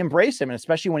largely embrace him. And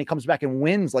especially when he comes back and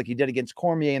wins like he did against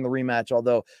Cormier in the rematch,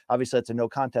 although obviously it's a no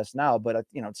contest now, but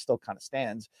it still kind of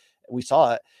stands. We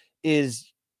saw it.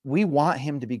 Is we want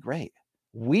him to be great.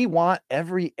 We want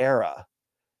every era.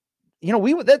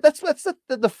 That's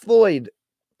the Floyd,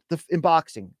 in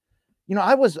boxing.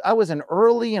 I was an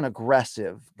early and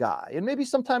aggressive guy, and maybe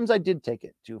sometimes I did take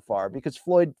it too far, because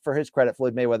Floyd, for his credit,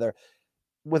 Floyd Mayweather,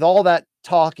 with all that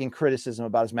talk and criticism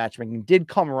about his matchmaking, did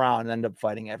come around and end up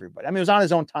fighting everybody. I mean, it was on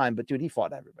his own time, but dude, he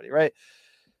fought everybody, right?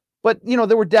 But,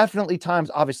 there were definitely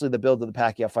times, obviously the build of the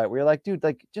Pacquiao fight, where you're like, dude,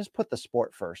 like, just put the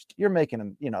sport first. You're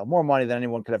making, more money than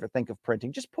anyone could ever think of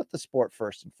printing. Just put the sport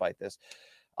first and fight this.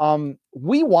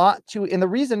 We want to, and the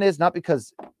reason is not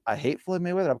because I hate Floyd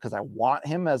Mayweather, not because I want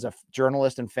him as a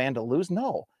journalist and fan to lose.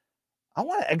 No, I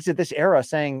want to exit this era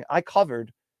saying I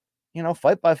covered,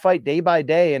 fight by fight, day by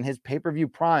day, in his pay-per-view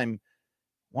prime,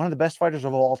 one of the best fighters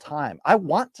of all time. I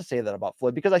want to say that about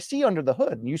Floyd because I see under the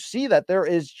hood and you see that there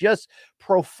is just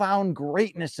profound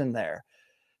greatness in there,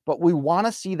 but we want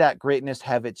to see that greatness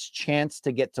have its chance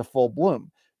to get to full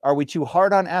bloom. Are we too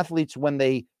hard on athletes when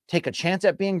they take a chance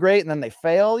at being great and then they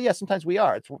fail? Yeah, sometimes we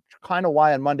are. It's kind of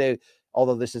why on Monday,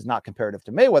 although this is not comparative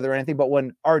to Mayweather or anything, but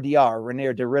when RDR,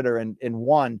 Renier de Ritter, in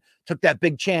one took that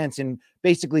big chance and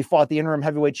basically fought the interim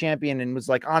heavyweight champion and was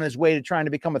like on his way to trying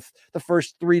to become the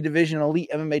first 3-division elite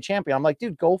MMA champion. I'm like,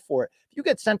 dude, go for it. If you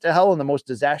get sent to hell in the most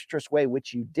disastrous way,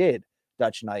 which you did,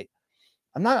 Dutch Knight,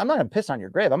 I'm not going to piss on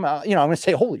your grave. I'm going to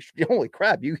say, holy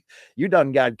crap, you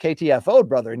done got KTFO'd,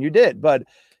 brother, and you did. But,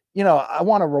 I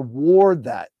want to reward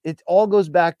that. It all goes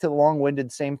back to the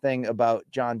long-winded same thing about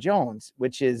Jon Jones,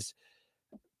 which is,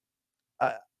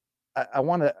 I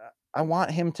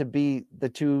want him to be the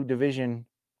 2-division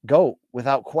GOAT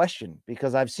without question,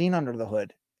 because I've seen under the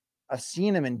hood. I've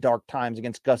seen him in dark times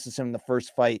against Gustafsson in the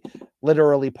first fight,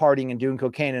 literally partying and doing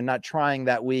cocaine and not trying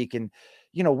that week. And,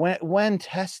 when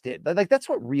tested, like that's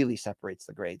what really separates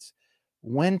the greats.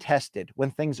 When tested,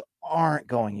 when things aren't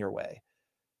going your way,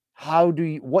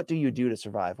 what do you do to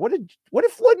survive? What did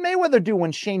Floyd Mayweather do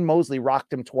when Shane Mosley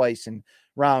rocked him twice in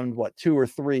round 2 or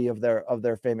 3 of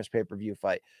their famous pay-per-view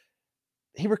fight?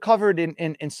 He recovered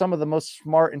in some of the most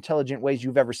smart, intelligent ways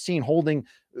you've ever seen, holding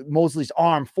Mosley's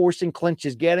arm, forcing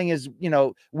clinches, getting his,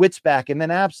 wits back, and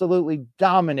then absolutely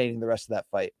dominating the rest of that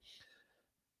fight.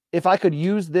 If I could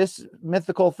use this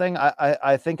mythical thing,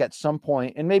 I think at some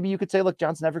point, and maybe you could say, look,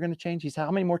 John's never going to change. How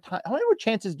many more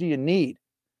chances do you need?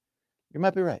 You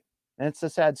might be right. And it's a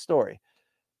sad story,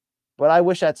 but I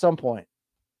wish at some point,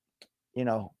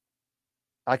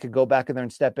 I could go back in there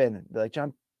and step in and be like,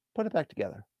 John, put it back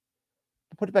together.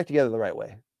 Put it back together the right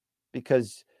way,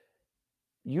 because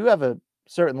you have a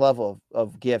certain level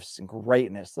of gifts and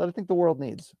greatness that I think the world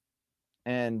needs.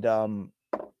 And,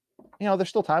 there's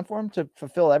still time for him to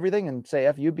fulfill everything and say,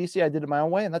 F you, BC, I did it my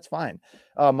own way. And that's fine.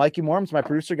 Mikey Morms, my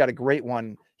producer, got a great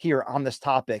one here on this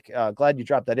topic. Glad you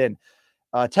dropped that in.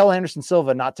 Tell Anderson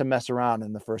Silva not to mess around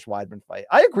in the first Weidman fight.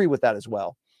 I agree with that as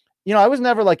well. I was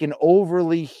never like an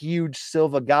overly huge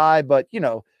Silva guy, but,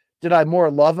 did I more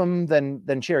love him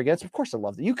than cheer against? Of course I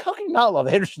loved it. You how can you not love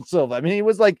Anderson Silva? I mean, he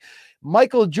was like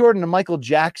Michael Jordan and Michael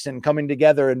Jackson coming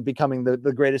together and becoming the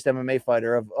greatest MMA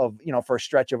fighter of for a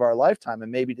stretch of our lifetime,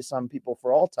 and maybe to some people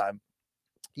for all time.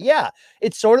 Yeah,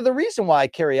 it's sort of the reason why I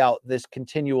carry out this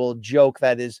continual joke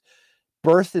that is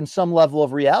birthed in some level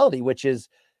of reality, which is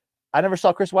I never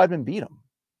saw Chris Weidman beat him.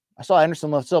 I saw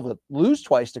Anderson Silva lose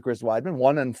twice to Chris Weidman,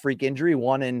 one in freak injury,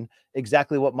 one in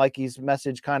exactly what Mikey's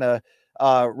message kind of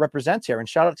represents here. And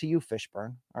shout out to you,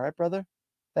 Fishburne. All right, brother.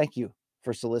 Thank you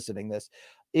for soliciting this.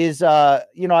 I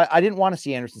didn't want to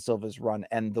see Anderson Silva's run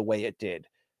end the way it did,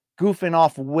 goofing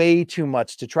off way too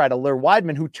much to try to lure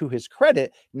Weidman, who, to his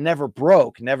credit, never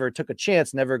broke, never took a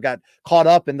chance, never got caught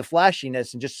up in the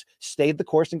flashiness, and just stayed the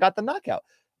course and got the knockout.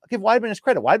 I'll give Weidman his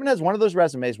credit. Weidman has one of those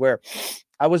resumes where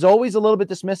I was always a little bit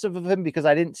dismissive of him because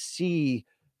I didn't see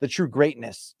the true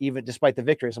greatness, even despite the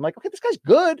victories. I'm like, okay, this guy's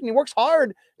good and he works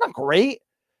hard. Not great.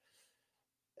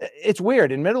 It's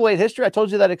weird. In middleweight history, I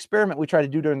told you that experiment we tried to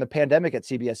do during the pandemic at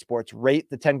CBS Sports, rate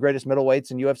the 10 greatest middleweights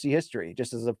in UFC history,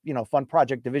 just as a fun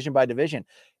project, division by division.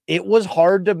 It was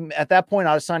hard to, at that point,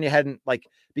 Adesanya hadn't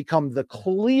become the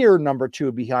clear number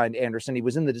 2 behind Anderson. He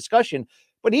was in the discussion,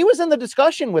 but he was in the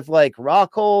discussion with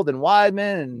Rockhold and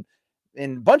Weidman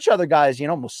and a bunch of other guys.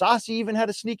 Mousasi even had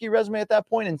a sneaky resume at that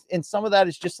point. And some of that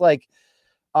is just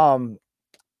Weidman,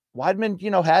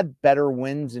 had better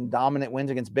wins and dominant wins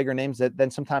against bigger names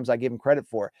than sometimes I give him credit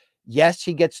for. Yes,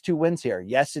 he gets 2 wins here.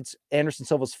 Yes, it's Anderson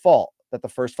Silva's fault that the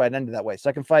first fight ended that way.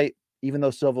 Second fight, even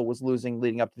though Silva was losing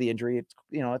leading up to the injury,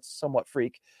 it's somewhat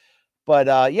freak. But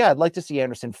I'd like to see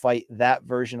Anderson fight that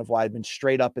version of Weidman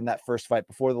straight up in that first fight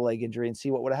before the leg injury and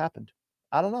see what would have happened.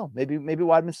 I don't know. Maybe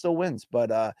Weidman still wins,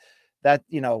 but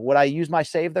would I use my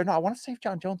save there? No, I want to save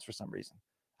Jon Jones for some reason.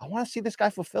 I want to see this guy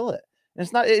fulfill it. And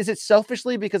is it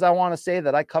selfishly because I want to say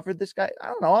that I covered this guy? I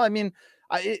don't know. I mean,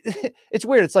 it's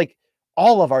weird. It's like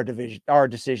all of our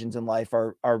decisions in life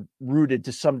are rooted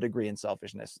to some degree in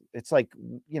selfishness. It's like,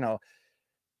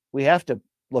 we have to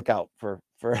look out for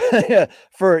for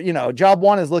for job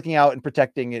one is looking out and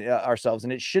protecting ourselves,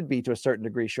 and it should be to a certain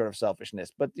degree short of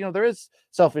selfishness. But there is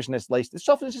selfishness laced.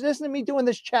 Selfishness isn't me doing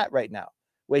this chat right now,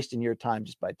 wasting your time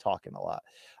just by talking a lot.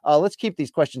 Let's keep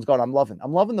these questions going. I'm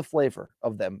loving the flavor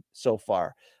of them so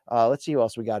far. Let's see who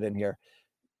else we got in here.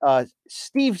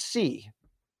 Steve C,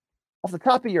 off the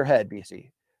top of your head,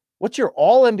 BC, what's your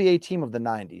all NBA team of the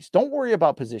 90s? Don't worry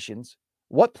about positions.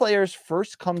 What players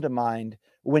first come to mind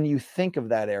when you think of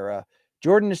that era?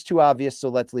 Jordan is too obvious, so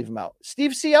let's leave him out.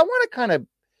 Steve C, I want to kind of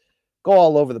go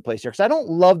all over the place here because I don't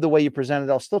love the way you presented.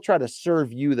 I'll still try to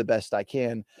serve you the best I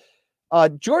can.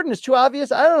 Jordan is too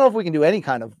obvious. I don't know if we can do any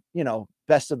kind of,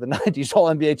 best of the 90s all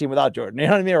NBA team without Jordan. You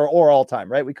know what I mean? Or all time,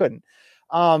 right? We couldn't.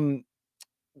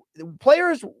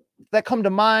 Players that come to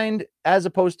mind as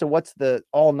opposed to what's the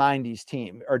all 90s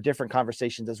team are different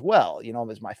conversations as well.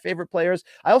 There's my favorite players.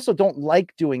 I also don't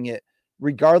like doing it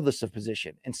regardless of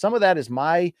position. And some of that is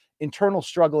my internal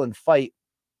struggle and fight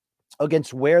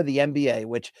against where the NBA,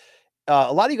 which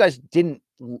a lot of you guys didn't,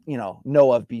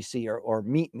 know of BC or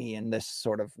meet me in this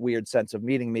sort of weird sense of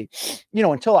meeting me,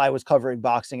 until I was covering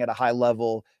boxing at a high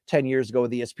level 10 years ago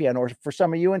with ESPN, or for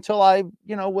some of you until I,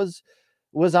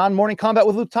 was on Morning Combat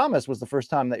with Luke Thomas was the first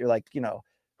time that you're like,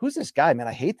 who's this guy, man?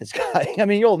 I hate this guy. I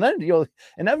mean, you'll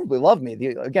inevitably love me.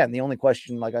 The only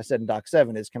question, like I said in Doc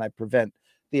 7, is can I prevent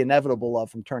the inevitable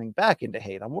love from turning back into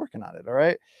hate? I'm working on it. All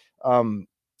right.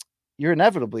 You're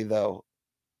inevitably, though,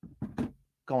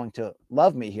 going to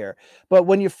love me here. But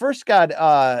when you first got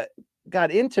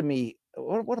into me,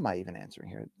 what am I even answering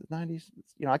here? The 90s,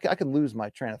 I can lose my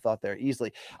train of thought there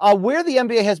easily. Where the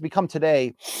NBA has become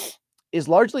today is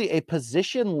largely a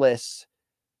positionless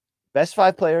best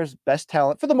 5 players, best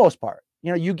talent for the most part.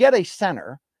 You get a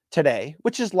center today,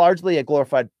 which is largely a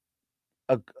glorified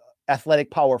athletic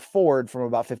power forward from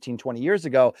about 15, 20 years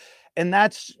ago. And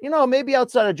that's, maybe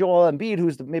outside of Joel Embiid,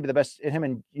 who's maybe the best, him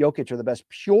and Jokic are the best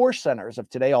pure centers of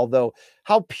today. Although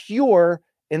how pure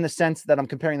in the sense that I'm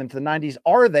comparing them to the 90s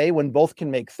are they when both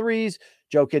can make threes?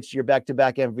 Jokic, your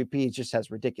back-to-back MVP, just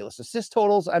has ridiculous assist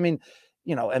totals. I mean,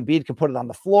 Embiid can put it on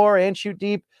the floor and shoot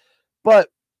deep, but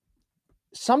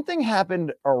something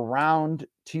happened around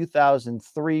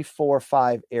 2003, 4,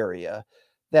 5 area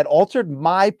that altered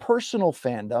my personal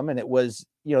fandom. And it was,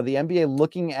 the NBA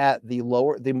looking at the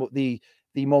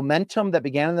momentum that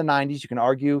began in the 90s. You can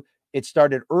argue it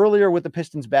started earlier with the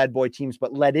Pistons bad boy teams,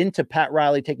 but led into Pat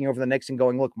Riley taking over the Knicks and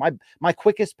going, look, my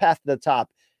quickest path to the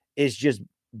top is just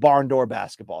barn door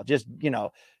basketball, just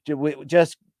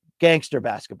gangster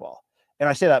basketball. And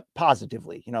I say that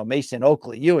positively, Mason,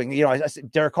 Oakley, Ewing, I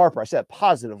said Derek Harper, I said that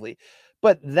positively.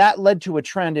 But that led to a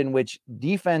trend in which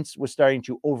defense was starting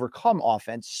to overcome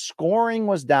offense. Scoring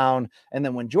was down. And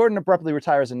then when Jordan abruptly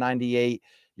retires in 98,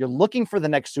 you're looking for the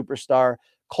next superstar.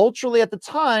 Culturally at the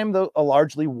time, a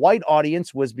largely white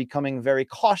audience was becoming very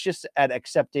cautious at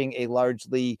accepting a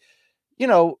largely,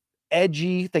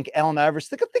 edgy, think Allen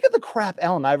Iverson. Think of the crap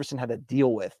Allen Iverson had to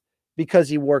deal with because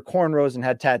he wore cornrows and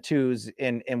had tattoos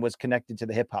and was connected to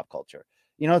the hip hop culture.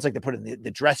 It's like they put in the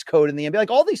dress code in the NBA,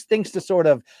 like all these things to sort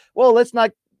of, well, let's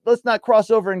not cross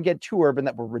over and get too urban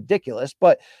that were ridiculous.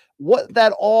 But what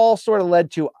that all sort of led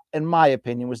to, in my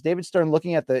opinion, was David Stern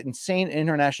looking at the insane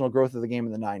international growth of the game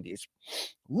in the 90s,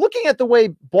 looking at the way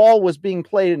ball was being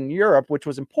played in Europe, which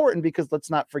was important because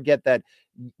let's not forget that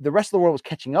the rest of the world was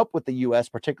catching up with the U.S.,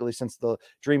 particularly since the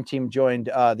Dream Team joined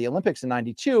the Olympics in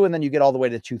 92. And then you get all the way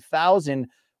to 2000,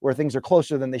 where things are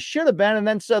closer than they should have been. And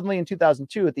then suddenly in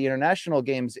 2002 at the international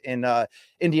games in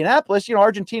Indianapolis,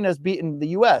 Argentina has beaten the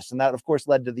U.S. And that, of course,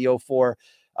 led to the 2004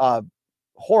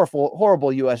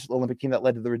 horrible U.S. Olympic team that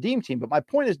led to the Redeem Team. But my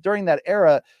point is during that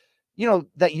era,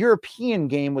 that European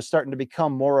game was starting to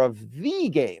become more of the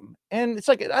game. And it's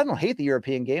like, I don't hate the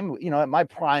European game. At my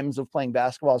primes of playing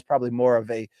basketball, I was probably more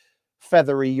of a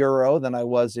feathery Euro than I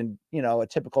was in, a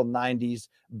typical 90s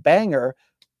banger.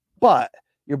 But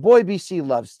your boy BC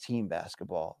loves team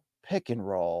basketball, pick and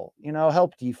roll,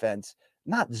 help defense,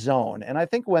 not zone. And I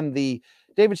think when the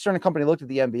David Stern and company looked at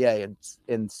the NBA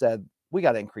and said, we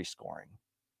got to increase scoring.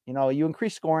 You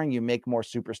increase scoring, you make more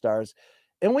superstars.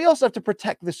 And we also have to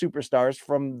protect the superstars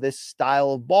from this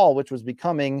style of ball, which was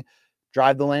becoming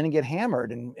drive the lane and get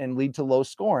hammered and lead to low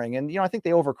scoring. And, I think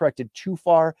they overcorrected too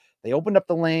far. They opened up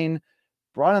the lane,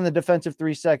 brought in the defensive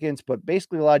 3 seconds, but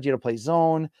basically allowed you to play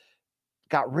zone.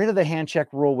 Got rid of the hand check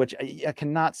rule, which I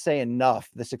cannot say enough.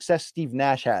 The success Steve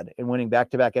Nash had in winning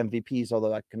back-to-back MVPs,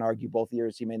 although I can argue both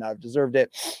years he may not have deserved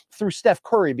it, through Steph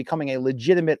Curry becoming a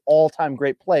legitimate all-time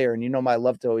great player. And I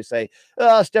love to always say,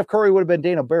 Steph Curry would have been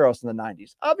Dana Barros in the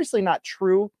 90s. Obviously not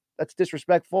true. That's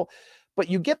disrespectful. But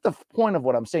you get the point of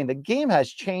what I'm saying. The game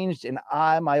has changed, and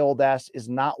my old ass, is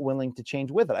not willing to change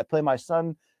with it. I play my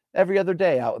son every other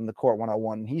day out in the court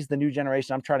one-on-one. He's the new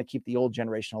generation. I'm trying to keep the old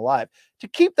generation alive. To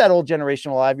keep that old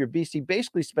generation alive, your BC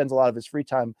basically spends a lot of his free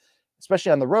time,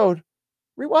 especially on the road,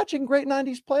 rewatching great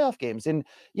 90s playoff games. And,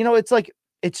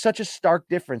 it's such a stark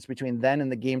difference between then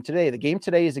and the game today. The game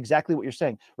today is exactly what you're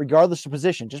saying, regardless of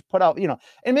position. Just put out,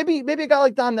 and maybe a guy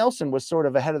like Don Nelson was sort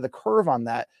of ahead of the curve on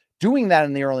that, doing that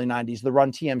in the early 90s, the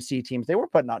run TMC teams. They were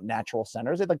putting out natural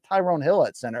centers. They had like Tyrone Hill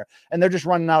at center, and they're just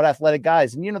running out athletic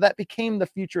guys. And, that became the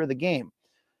future of the game.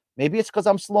 Maybe it's because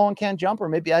I'm slow and can't jump, or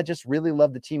maybe I just really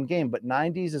love the team game. But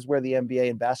 90s is where the NBA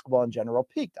and basketball in general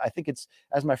peaked. I think it's,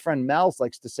 as my friend Mal's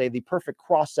likes to say, the perfect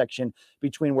cross-section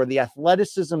between where the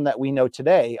athleticism that we know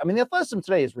today, the athleticism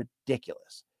today is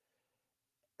ridiculous.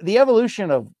 The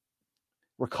evolution of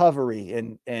recovery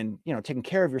and taking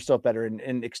care of yourself better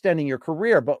and extending your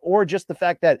career, or just the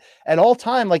fact that at all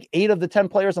time, like 8 of the 10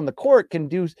 players on the court can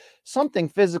do something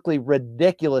physically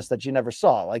ridiculous that you never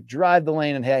saw, like drive the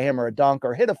lane and hammer a dunk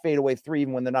or hit a fadeaway three,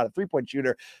 even when they're not a 3-point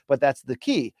shooter. But that's the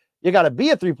key. You got to be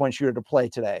a 3-point shooter to play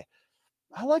today.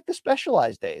 I like the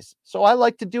specialized days. So I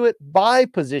like to do it by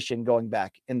position going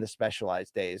back in the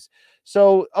specialized days.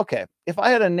 So, okay, if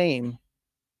I had to name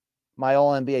my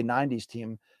all NBA 90s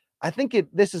team, I think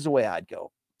this is the way I'd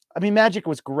go. Magic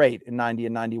was great in 90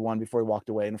 and 91 before he walked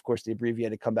away. And of course, the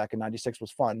abbreviated comeback in 96 was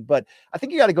fun. But I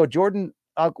think you got to go Jordan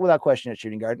without question at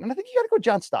shooting guard. And I think you got to go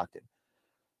John Stockton.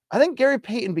 I think Gary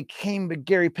Payton became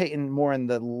Gary Payton more in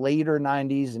the later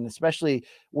 90s. And especially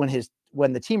when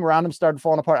the team around him started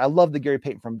falling apart. I love the Gary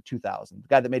Payton from 2000, the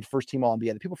guy that made first team All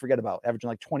NBA that people forget about, averaging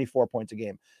like 24 points a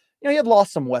game. He had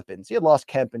lost some weapons. He had lost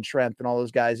Kemp and Schrempf and all those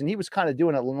guys. And he was kind of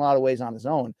doing it in a lot of ways on his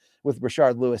own with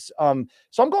Rashard Lewis.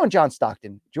 So I'm going John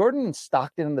Stockton. Jordan and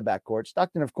Stockton in the backcourt.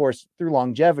 Stockton, of course, through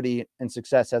longevity and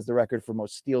success, has the record for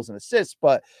most steals and assists.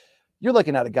 But you're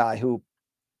looking at a guy who,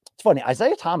 it's funny,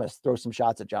 Isaiah Thomas throws some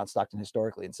shots at John Stockton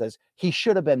historically and says he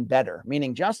should have been better,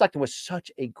 meaning John Stockton was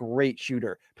such a great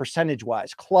shooter,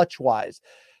 percentage-wise, clutch-wise,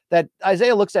 that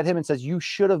Isaiah looks at him and says, you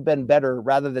should have been better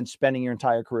rather than spending your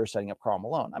entire career setting up Karl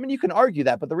Malone. You can argue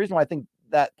that, but the reason why I think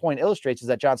that point illustrates is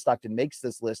that John Stockton makes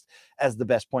this list as the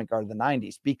best point guard of the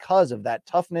 90s because of that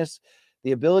toughness.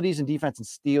 The abilities in defense and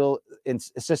steal and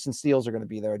assists and steals are going to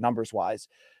be there numbers wise,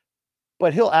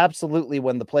 but he'll absolutely,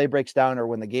 when the play breaks down or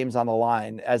when the game's on the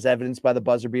line, as evidenced by the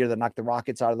buzzer beater that knocked the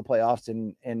Rockets out of the playoffs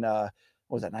in what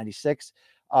was that, 96?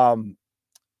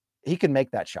 He can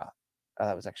make that shot.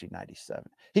 That was actually 97.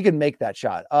 He can make that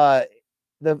shot.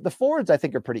 The forwards, I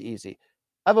think, are pretty easy.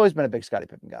 I've always been a big Scottie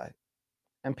Pippen guy.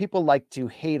 And people like to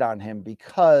hate on him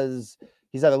because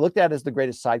he's either looked at as the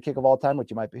greatest sidekick of all time, which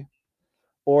he might be,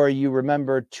 or you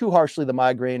remember too harshly the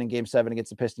migraine in Game 7 against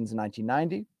the Pistons in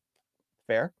 1990.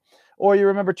 Fair. Or you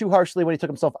remember too harshly when he took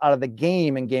himself out of the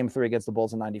game in Game 3 against the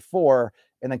Bulls in 94,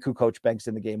 and then Kukoc banks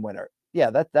in the game winner.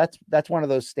 Yeah, that's one of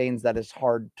those stains that is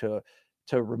hard to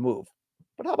remove.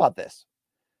 But how about this?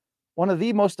 One of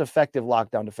the most effective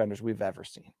lockdown defenders we've ever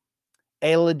seen.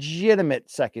 A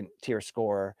legitimate second-tier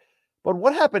scorer. But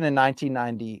what happened in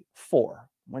 1994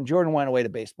 when Jordan went away to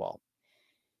baseball?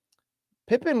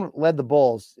 Pippen led the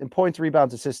Bulls in points,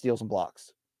 rebounds, assists, steals, and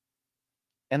blocks.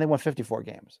 And they won 54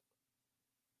 games.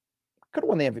 Could have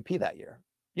won the MVP that year.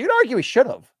 You could argue he should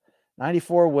have.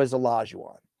 94 was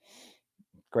Olajuwon.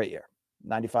 Great year.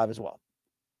 95 as well.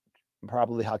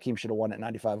 Probably Hakeem should have won at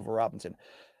 95 over Robinson.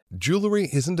 Jewelry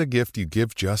isn't a gift you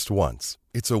give just once.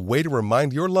 It's a way to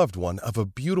remind your loved one of a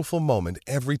beautiful moment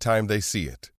every time they see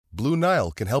it. Blue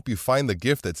Nile can help you find the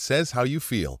gift that says how you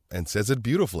feel and says it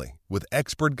beautifully, with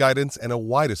expert guidance and a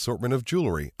wide assortment of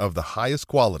jewelry of the highest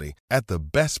quality at the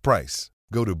best price.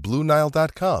 Go to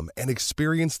BlueNile.com and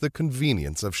experience the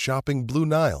convenience of shopping Blue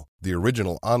Nile, the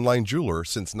original online jeweler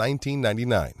since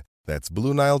 1999. That's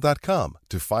BlueNile.com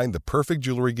to find the perfect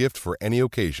jewelry gift for any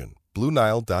occasion.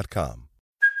 BlueNile.com.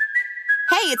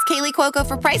 Hey, it's Kaylee Cuoco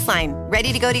for Priceline.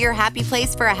 Ready to go to your happy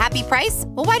place for a happy price?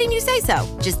 Well, why didn't you say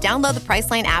so? Just download the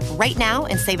Priceline app right now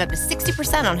and save up to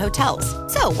 60% on hotels.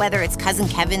 So whether it's Cousin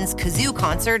Kevin's Kazoo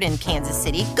Concert in Kansas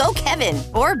City, go Kevin,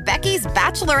 or Becky's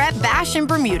Bachelorette Bash in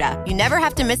Bermuda, you never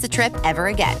have to miss a trip ever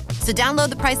again. So download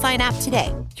the Priceline app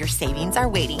today. Your savings are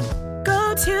waiting.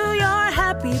 Go to your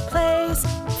happy place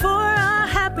for a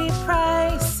happy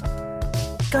price.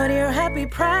 Go to your happy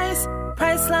price,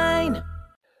 Priceline.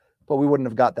 But we wouldn't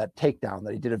have got that takedown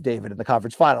that he did of David in the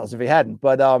conference finals if he hadn't.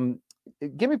 But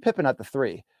give me Pippen at the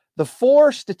 3. The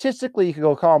 4, statistically, you could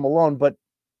go Karl Malone, but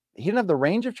he didn't have the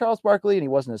range of Charles Barkley, and he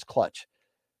wasn't as clutch.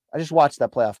 I just watched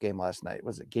that playoff game last night.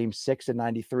 Was it game 6 in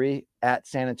 93 at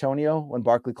San Antonio when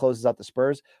Barkley closes out the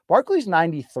Spurs? Barkley's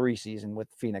 93 season with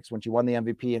Phoenix, when she won the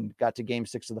MVP and got to game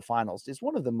 6 of the finals, is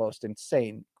one of the most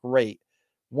insane, great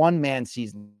one-man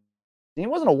seasons. He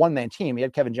wasn't a one-man team. He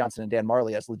had Kevin Johnson and Dan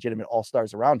Marley as legitimate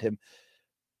all-stars around him.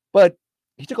 But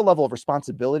he took a level of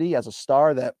responsibility as a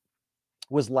star that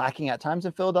was lacking at times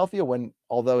in Philadelphia, when,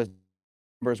 although his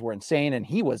numbers were insane and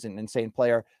he was an insane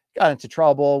player, got into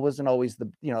trouble, wasn't always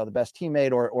the best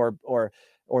teammate or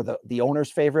the owner's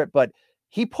favorite, but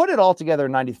he put it all together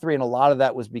in 93. And a lot of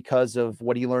that was because of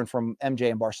what he learned from MJ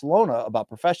in Barcelona about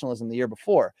professionalism the year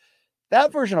before.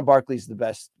 That version of Barkley is the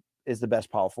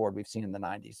best power forward we've seen in the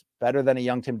 90s. Better than a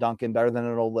young Tim Duncan, better than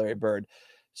an old Larry Bird.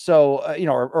 So,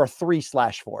 or a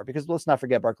 3/4, because let's not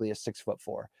forget Barkley is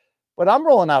 6'4". But I'm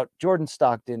rolling out Jordan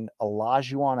Stockton,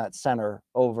 Olajuwon at center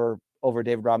over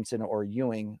David Robinson or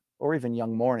Ewing, or even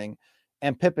Young Morning,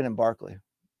 and Pippen and Barkley.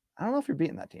 I don't know if you're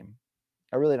beating that team.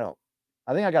 I really don't.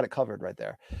 I think I got it covered right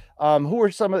there. Who are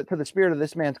some of, to the spirit of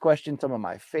this man's question, some of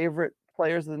my favorite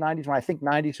players of the 90s? When I think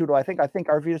 90s, who do I think? I think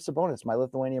Arvydas Sabonis, my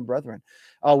Lithuanian brethren.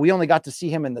 We only got to see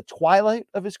him in the twilight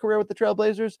of his career with the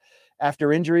Trailblazers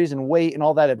after injuries and weight and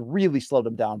all that had really slowed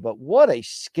him down. But what a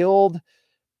skilled,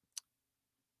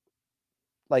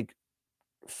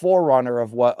 forerunner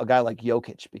of what a guy like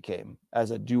Jokic became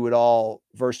as a do-it-all,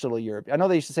 versatile European. I know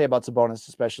they used to say about Sabonis,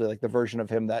 especially the version of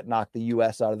him that knocked the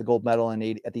U.S. out of the gold medal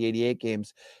at the 88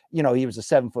 games. He was a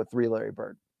 7'3" Larry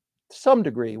Bird. To some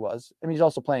degree he was. I mean, he's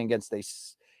also playing against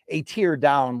a tier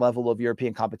down level of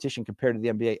European competition compared to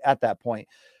the NBA at that point.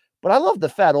 But I love the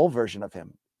fat old version of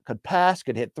him. Could pass,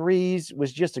 could hit threes,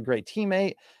 was just a great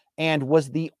teammate, and was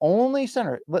the only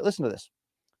center. Listen to this.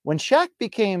 When Shaq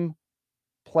became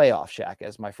playoff Shaq,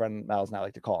 as my friend Miles and I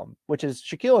like to call him, which is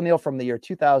Shaquille O'Neal from the year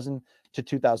 2000 to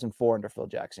 2004 under Phil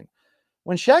Jackson.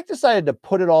 When Shaq decided to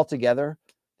put it all together,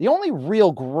 the only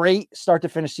real great start to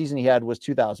finish season he had was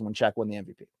 2000 when Shaq won the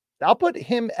MVP. I'll put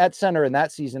him at center in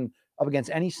that season up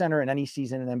against any center in any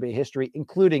season in NBA history,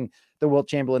 including the Wilt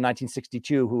Chamberlain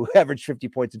 1962, who averaged 50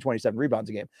 points and 27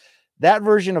 rebounds a game. That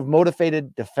version of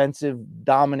motivated, defensive,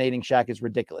 dominating Shaq is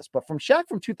ridiculous. But from Shaq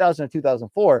from 2000 to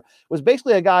 2004 was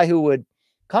basically a guy who would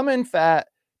come in fat,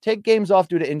 take games off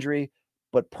due to injury,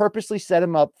 but purposely set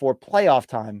him up for playoff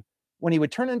time when he would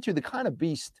turn into the kind of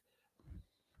beast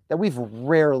that we've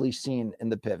rarely seen in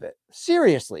the pivot.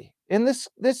 Seriously, in this,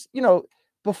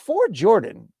 before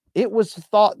Jordan, it was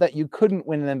thought that you couldn't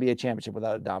win an NBA championship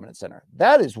without a dominant center.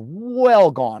 That is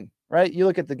well gone, right? You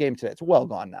look at the game today, it's well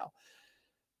gone now.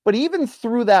 But even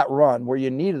through that run where you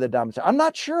needed the dominance, I'm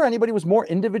not sure anybody was more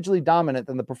individually dominant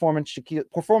than the performances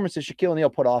Shaquille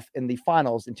O'Neal put off in the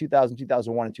finals in 2000,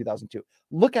 2001, and 2002.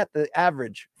 Look at the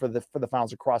average for the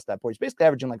finals across that point. He's basically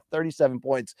averaging 37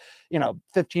 points,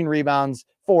 15 rebounds,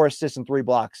 4 assists, and 3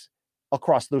 blocks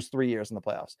across those 3 years in the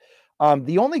playoffs.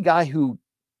 The only guy who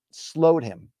slowed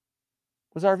him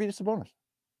was Arvydas Sabonis.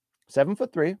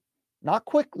 7'3", not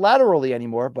quick laterally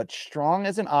anymore, but strong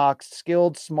as an ox,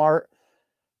 skilled, smart.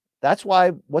 That's why,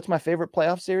 what's my favorite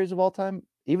playoff series of all time?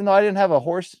 Even though I didn't have a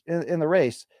horse in the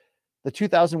race, the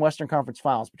 2000 Western Conference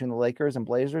Finals between the Lakers and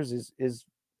Blazers is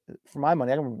for my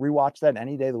money, I can rewatch that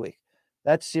any day of the week.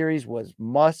 That series was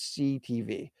must-see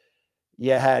TV.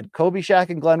 You had Kobe,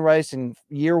 Shaq, and Glenn Rice in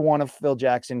year one of Phil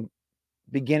Jackson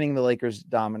beginning the Lakers'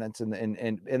 dominance, and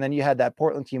then you had that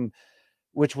Portland team,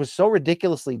 which was so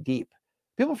ridiculously deep.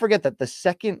 People forget that the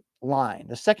second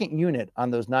unit on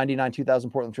those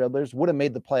 99-2000 Portland Trailblazers would have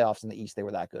made the playoffs in the East. They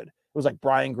were that good. It was like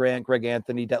Brian Grant, Greg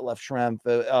Anthony, Detlef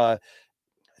Schrempf,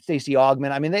 Stacey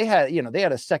Augmon. I mean, they had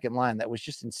a second line that was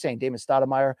just insane. Damon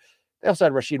Stoudemire. They also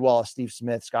had Rasheed Wallace, Steve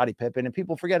Smith, Scottie Pippen, and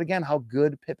people forget again how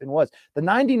good Pippen was. The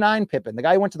 99 Pippen, the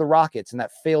guy who went to the Rockets and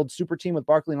that failed super team with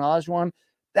Barkley and Olajuwon,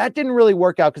 that didn't really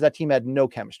work out because that team had no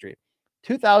chemistry.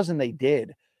 2000, they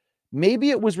did. Maybe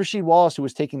it was Rasheed Wallace who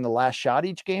was taking the last shot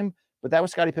each game, but that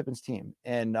was Scottie Pippen's team.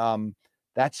 And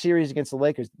that series against the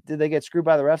Lakers, did they get screwed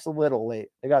by the refs? A little late.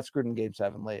 They got screwed in game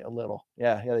 7 late, a little.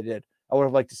 Yeah, they did. I would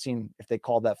have liked to seen if they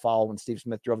called that foul when Steve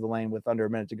Smith drove the lane with under a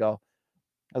minute to go.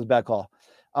 That was a bad call.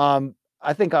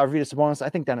 I think Arvydas Sabonis, I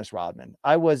think Dennis Rodman.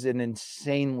 I was an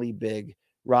insanely big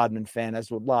Rodman fan,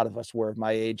 as a lot of us were of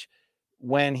my age,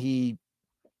 when he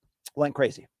went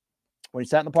crazy. When he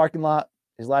sat in the parking lot,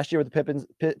 his last year with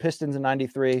the Pistons in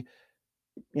 93,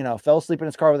 fell asleep in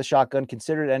his car with a shotgun,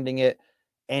 considered ending it,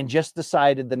 and just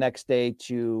decided the next day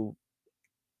to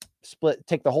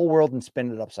take the whole world and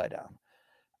spin it upside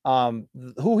down.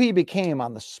 Who he became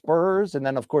on the Spurs, and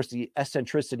then of course the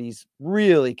eccentricities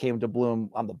really came to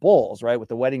bloom on the Bulls, right, with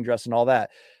the wedding dress and all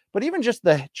that. But even just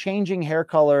the changing hair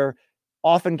color,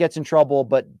 often gets in trouble,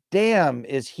 but damn,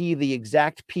 is he the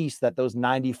exact piece that those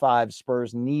 95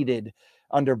 Spurs needed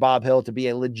under Bob Hill to be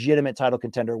a legitimate title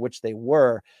contender, which they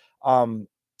were.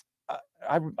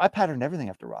 I patterned everything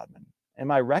after Rodman. In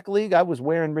my rec league, I was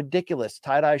wearing ridiculous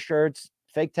tie-dye shirts,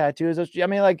 fake tattoos. I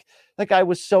mean, like I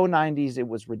was so 90s, it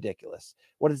was ridiculous.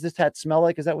 What does this hat smell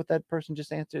like? Is that what that person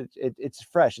just answered? It's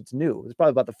fresh. It's new. It's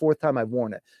probably about the 4th time I've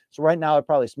worn it. So right now it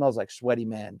probably smells like sweaty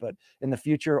man, but in the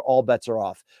future, all bets are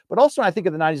off. But also when I think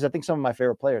of the 90s, I think some of my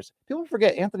favorite players, people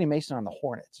forget Anthony Mason on the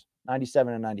Hornets,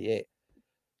 97 and 98.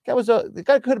 The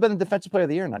guy could have been the defensive player of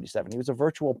the year in 97. He was a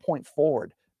virtual point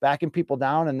forward, backing people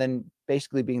down and then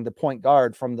basically being the point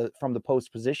guard from the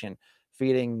post position,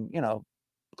 feeding,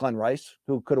 Glenn Rice,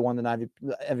 who could have won the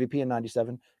MVP in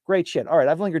 97. Great shit. All right,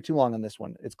 I've lingered too long on this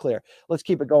one. It's clear. Let's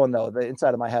keep it going, though. The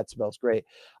inside of my hat smells great.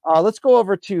 Let's go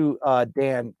over to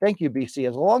Dan. Thank you, BC.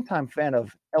 As a longtime fan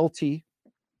of LT,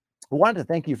 who wanted to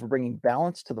thank you for bringing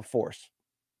balance to the force.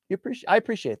 I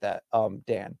appreciate that,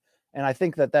 Dan. And I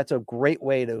think that that's a great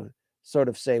way to sort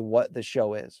of say what the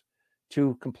show is.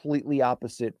 Two completely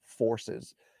opposite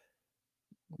forces,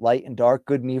 light and dark,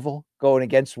 good and evil, going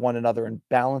against one another and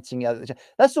balancing out.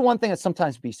 That's the one thing that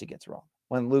sometimes BC gets wrong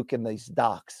when Luke and these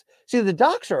docs. See, the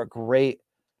docs are a great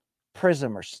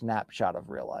prism or snapshot of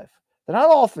real life. They're not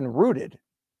often rooted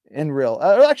in real.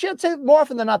 Actually, I'd say more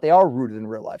often than not, they are rooted in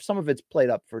real life. Some of it's played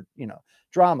up for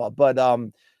drama, but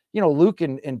Luke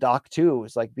and Doc too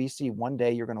is like, BC, one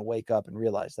day you're going to wake up and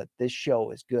realize that this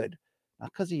show is good,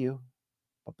 not because of you,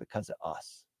 but because of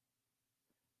us.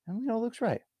 And Luke's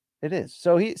right. It is.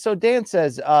 So Dan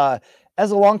says,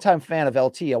 as a longtime fan of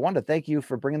LT, I wanted to thank you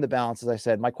for bringing the balance. As I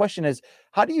said, my question is,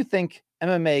 how do you think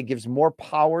MMA gives more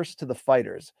powers to the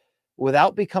fighters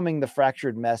without becoming the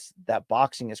fractured mess that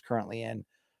boxing is currently in?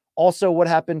 Also, what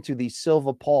happened to the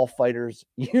Silva Paul fighters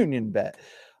union bet?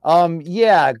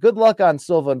 Yeah, good luck on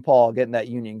Silva and Paul getting that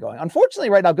union going.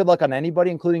 Unfortunately, right now, good luck on anybody,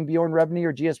 including Bjorn Rebney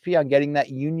or GSP, on getting that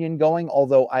union going.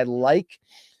 Although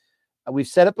we've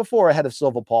said it before ahead of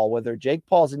Silva Paul, whether Jake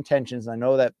Paul's intentions, and I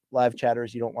know that live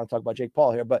chatters, you don't want to talk about Jake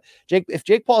Paul here, but if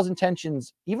Jake Paul's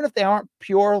intentions, even if they aren't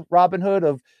pure Robin Hood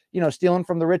of, stealing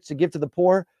from the rich to give to the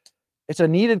poor, it's a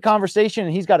needed conversation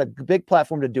and he's got a big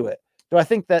platform to do it. Do I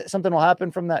think that something will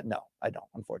happen from that? No, I don't,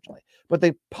 unfortunately. But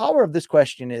the power of this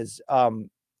question is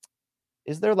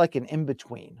there like an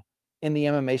in-between in the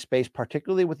MMA space,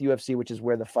 particularly with UFC, which is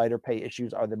where the fighter pay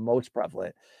issues are the most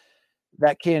prevalent,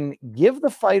 that can give the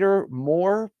fighter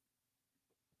more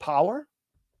power,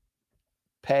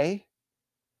 pay,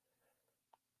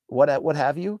 what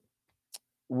have you,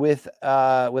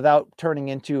 without turning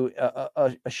into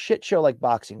a shit show like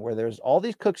boxing, where there's all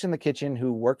these cooks in the kitchen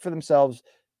who work for themselves,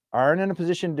 aren't in a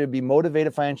position to be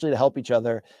motivated financially to help each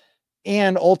other,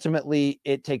 and ultimately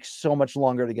it takes so much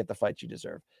longer to get the fights you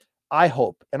deserve. I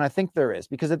hope, and I think there is,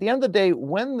 because at the end of the day,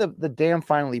 when the dam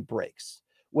finally breaks,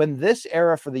 when this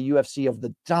era for the UFC of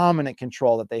the dominant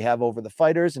control that they have over the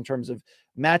fighters in terms of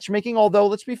matchmaking, although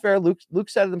let's be fair, Luke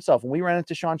said it himself. When we ran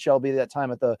into Sean Shelby that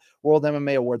time at the World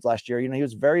MMA Awards last year, he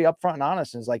was very upfront and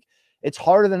honest. And it's like, it's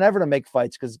harder than ever to make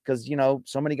fights because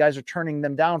so many guys are turning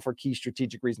them down for key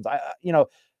strategic reasons.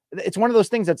 It's one of those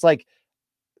things that's like,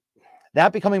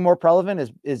 that becoming more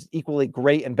prevalent is equally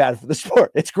great and bad for the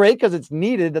sport. It's great because it's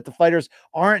needed that the fighters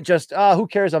aren't just, who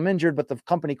cares, I'm injured, but the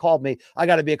company called me, I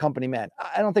got to be a company man.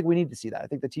 I don't think we need to see that. I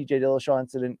think the TJ Dillashaw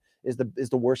incident is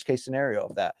the worst case scenario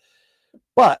of that.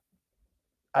 But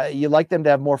you like them to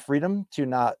have more freedom to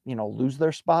not, lose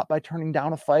their spot by turning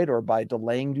down a fight or by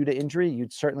delaying due to injury.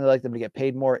 You'd certainly like them to get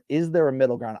paid more. Is there a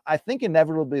middle ground? I think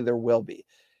inevitably there will be.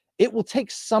 It will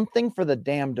take something for the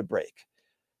dam to break.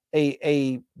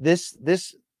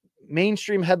 This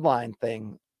mainstream headline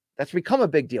thing that's become a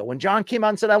big deal. When John came out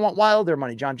and said, I want Wilder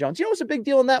money, John Jones, it was a big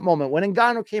deal in that moment. When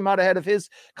Ngannou came out ahead of his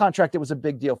contract, it was a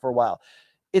big deal for a while.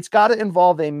 It's got to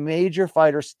involve a major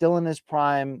fighter still in his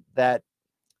prime that,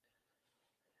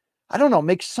 I don't know,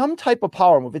 make some type of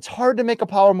power move. It's hard to make a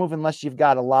power move unless you've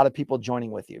got a lot of people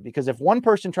joining with you, because if one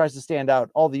person tries to stand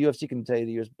out, all the UFC can tell you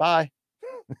to you is bye.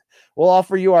 We'll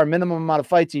offer you our minimum amount of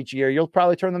fights each year. You'll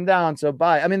probably turn them down. So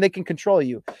bye. I mean, they can control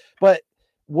you, but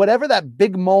whatever that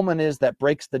big moment is that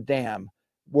breaks the dam,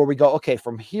 where we go, okay,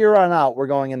 from here on out, we're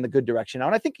going in the good direction now.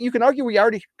 And I think you can argue we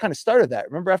already kind of started that.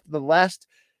 Remember after the last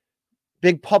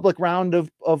big public round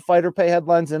of fighter pay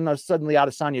headlines, and suddenly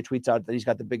Adesanya tweets out that he's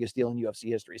got the biggest deal in UFC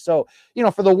history. So,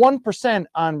 for the 1%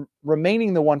 on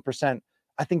remaining the 1%,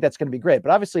 I think that's going to be great.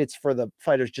 But obviously it's for the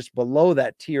fighters just below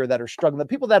that tier that are struggling, the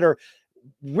people that are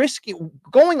risky,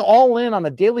 going all in on a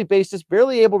daily basis,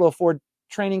 barely able to afford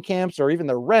training camps or even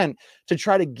the rent to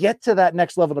try to get to that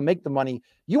next level to make the money.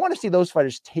 You want to see those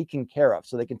fighters taken care of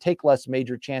so they can take less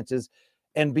major chances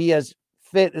and be as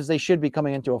fit as they should be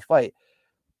coming into a fight.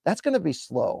 That's going to be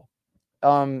slow.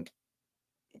 The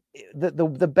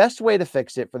best way to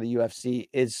fix it for the UFC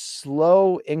is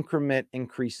slow increment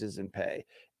increases in pay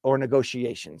or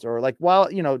negotiations, or like,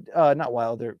 not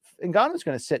Wilder. Ngannou's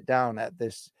going to sit down at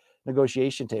this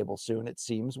negotiation table soon, it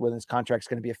seems, when his contract's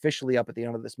going to be officially up at the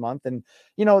end of this month. And,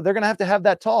 they're going to have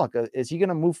that talk. Is he going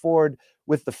to move forward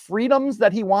with the freedoms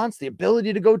that he wants, the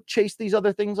ability to go chase these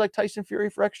other things like Tyson Fury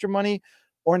for extra money,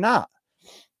 or not?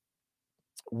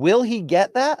 Will he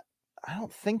get that? I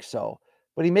don't think so,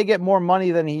 but he may get more money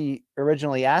than he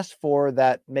originally asked for.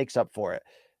 That makes up for it.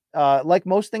 Like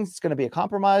most things, it's going to be a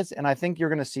compromise. And I think you're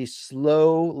going to see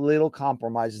slow little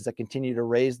compromises that continue to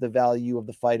raise the value of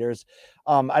the fighters.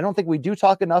 I don't think we do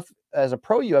talk enough as a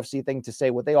pro UFC thing to say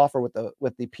what they offer with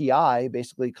the PI,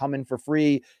 basically come in for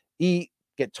free, eat,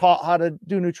 get taught how to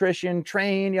do nutrition,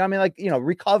 train,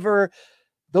 recover.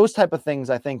 Those type of things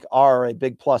I think are a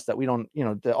big plus that we don't,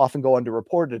 they often go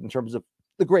underreported in terms of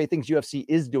the great things UFC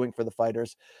is doing for the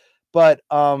fighters. But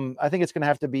I think it's going to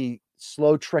have to be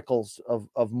slow trickles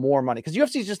of more money, because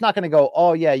UFC is just not going to go,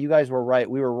 oh yeah, you guys were right,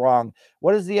 we were wrong.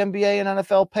 What does the NBA and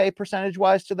NFL pay percentage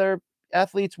wise to their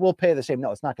athletes? We'll pay the same.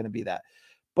 No, it's not going to be that,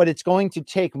 but it's going to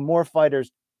take more fighters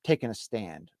taking a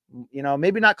stand.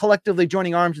 Maybe not collectively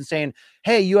joining arms and saying,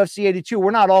 hey, UFC 82,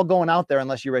 we're not all going out there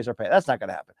unless you raise our pay. That's not going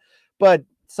to happen. But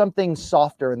something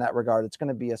softer in that regard. It's going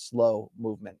to be a slow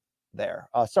movement there.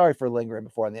 Sorry for lingering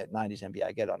before on the 90s NBA.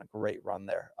 I get on a great run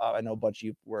there. I know a bunch of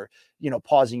you were,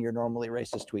 pausing your normally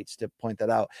racist tweets to point that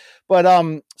out. But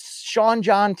Sean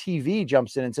John TV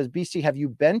jumps in and says, BC, have you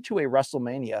been to a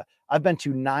WrestleMania? I've been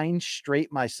to 9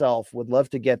 straight myself. Would love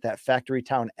to get that Factory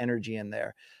Town energy in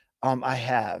there. I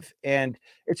have. And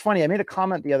it's funny. I made a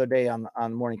comment the other day on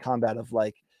Morning Combat of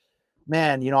like,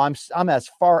 man, I'm as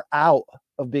far out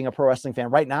of being a pro wrestling fan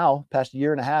right now, past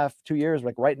year and a half, 2 years,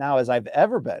 like right now, as I've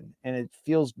ever been. And it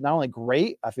feels not only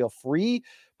great, I feel free,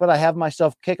 but I have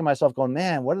myself kicking myself going,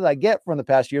 man, what did I get from the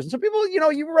past years? And so people,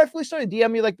 you rightfully so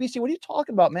DM me like, BC, what are you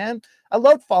talking about, man? I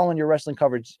loved following your wrestling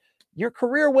coverage. Your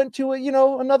career went to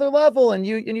another level, and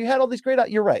you had all these great,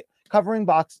 you're right. Covering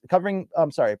pro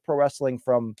wrestling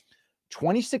from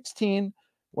 2016,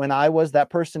 when I was that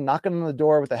person knocking on the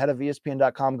door with the head of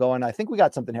ESPN.com going, I think we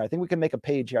got something here. I think we can make a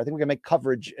page here. I think we can make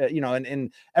coverage,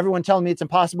 and everyone telling me it's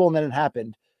impossible. And then it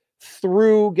happened,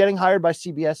 through getting hired by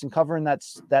CBS and covering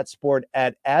that sport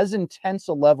at as intense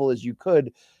a level as you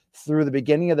could through the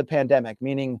beginning of the pandemic,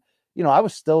 meaning, I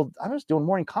was doing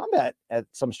Morning Combat at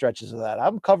some stretches of that.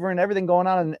 I'm covering everything going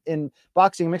on in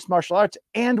boxing, mixed martial arts,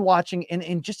 and watching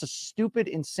in just a stupid,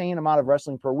 insane amount of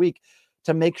wrestling per week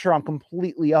to make sure I'm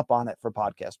completely up on it for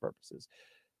podcast purposes.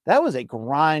 That was a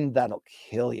grind that'll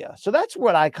kill you. So that's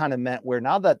what I kind of meant, where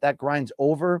now that grind's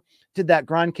over, did that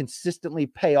grind consistently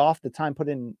pay off the time put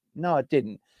in? No, it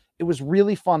didn't. It was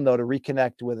really fun, though, to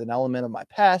reconnect with an element of my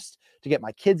past, to get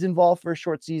my kids involved for a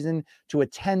short season, to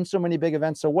attend so many big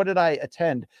events. So what did I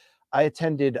attend? I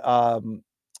attended a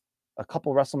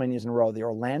couple WrestleManias in a row. The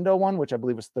Orlando one, which I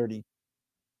believe was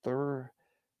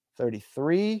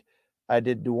 33. I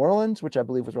did New Orleans, which I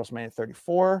believe was WrestleMania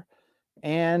 34.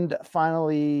 And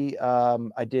finally,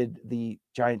 I did the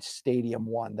Giant Stadium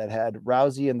one that had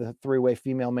Rousey in the 3-way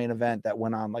female main event that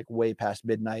went on like way past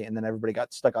midnight. And then everybody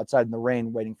got stuck outside in the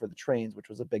rain waiting for the trains, which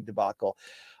was a big debacle.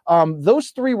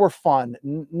 Those 3 were fun.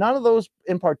 None of those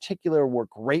in particular were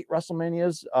great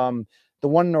WrestleManias. The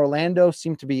one in Orlando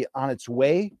seemed to be on its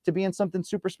way to being something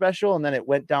super special. And then it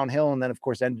went downhill, and then, of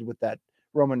course, ended with that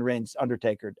Roman Reigns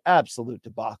Undertaker absolute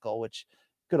debacle, which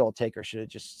good old Taker should have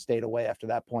just stayed away after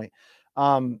that point.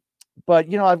 But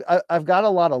I've got a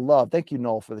lot of love. Thank you,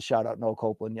 Noel, for the shout out, Noel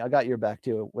Copeland. I got your back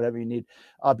too, whatever you need.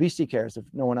 BC cares if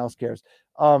no one else cares.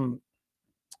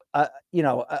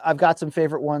 I've got some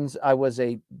favorite ones. I was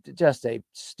just a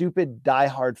stupid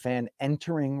diehard fan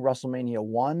entering WrestleMania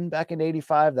 1 back in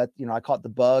 85. That, I caught the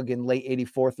bug in late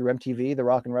 84 through MTV, the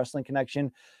Rock and Wrestling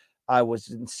Connection. I was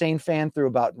an insane fan through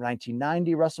about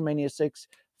 1990, WrestleMania 6,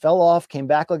 fell off, came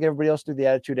back like everybody else through the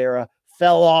Attitude Era,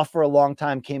 fell off for a long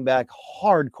time, came back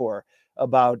hardcore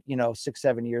about,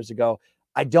 6-7 years ago.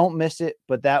 I don't miss it,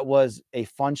 but that was a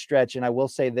fun stretch. And I will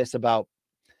say this about,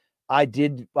 I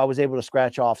was able to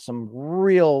scratch off some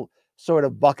real sort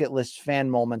of bucket list fan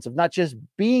moments of not just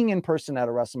being in person at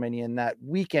a WrestleMania, and that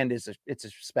weekend it's a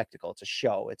spectacle. It's a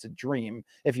show. It's a dream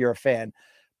if you're a fan,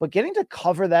 but getting to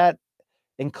cover that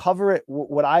and cover it,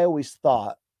 what I always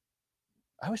thought,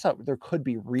 I always thought there could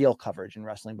be real coverage in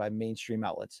wrestling by mainstream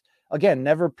outlets. Again,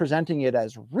 never presenting it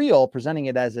as real, presenting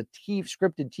it as a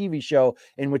scripted TV show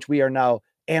in which we are now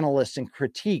analysts and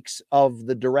critiques of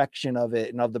the direction of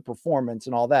it and of the performance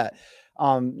and all that.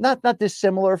 Not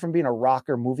dissimilar from being a rock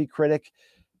or movie critic.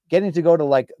 Getting to go to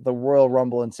like the Royal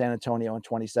Rumble in San Antonio in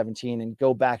 2017 and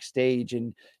go backstage,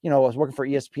 and I was working for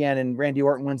ESPN and Randy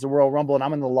Orton wins the Royal Rumble and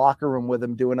I'm in the locker room with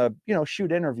him doing a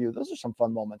shoot interview. Those are some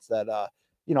fun moments that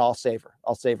I'll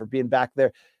savor being back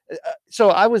there.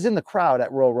 So I was in the crowd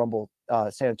at Royal Rumble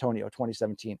San Antonio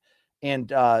 2017, and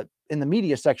in the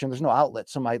media section there's no outlet,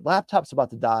 so my laptop's about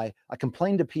to die. I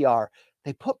complained to PR.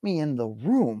 They put me in the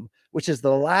room, which is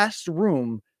the last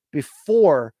room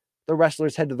before the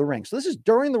wrestlers head to the ring. So this is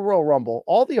during the Royal Rumble.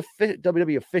 All the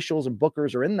WWE officials and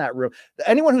bookers are in that room.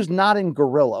 Anyone who's not in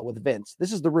Gorilla with Vince,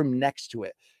 this is the room next to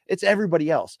it. It's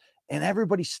everybody else. And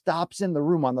everybody stops in the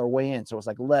room on their way in. So it's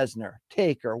like Lesnar,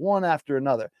 Taker, one after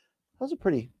another. That was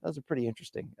a pretty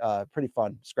interesting, pretty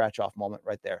fun scratch off moment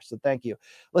right there. So thank you.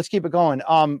 Let's keep it going.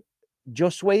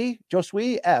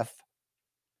 Josue F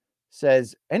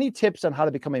says, any tips on how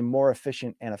to become a more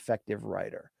efficient and effective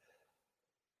writer?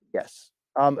 Yes.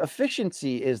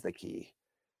 Efficiency is the key.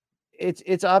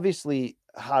 It's obviously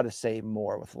how to say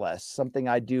more with less, something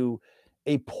I do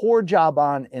a poor job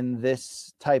on in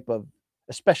this type of,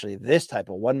 especially this type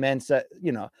of one man set.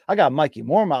 I got Mikey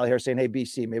Morm out here saying, hey,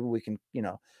 BC, maybe we can,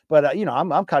 but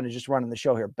I'm kind of just running the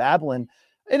show here, babbling,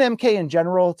 and MK in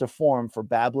general. It's a forum for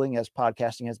babbling as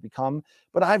podcasting has become,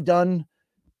 but I've done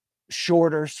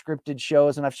shorter scripted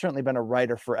shows, and I've certainly been a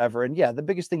writer forever. And yeah, the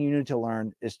biggest thing you need to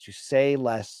learn is to say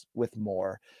less with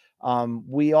more.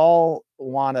 We all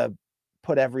want to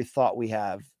put every thought we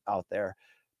have out there,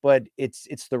 but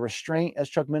it's the restraint, as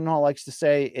Chuck Mindenhall likes to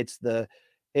say.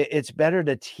 It's better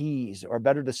to tease or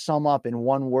better to sum up in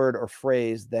one word or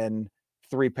phrase than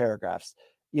 3 paragraphs.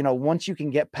 Once you can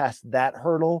get past that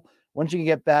hurdle, once you can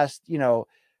get past,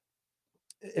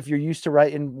 if you're used to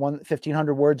writing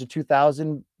 1,500 words or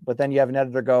 2,000, but then you have an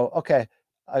editor go, okay,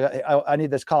 I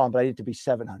need this column, but I need it to be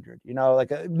 700.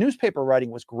 Like newspaper writing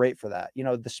was great for that.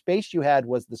 The space you had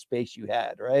was the space you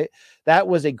had, right? That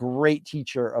was a great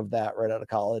teacher of that right out of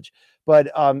college.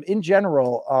 But in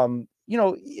general,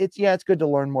 it's good to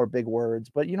learn more big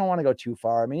words, but you don't want to go too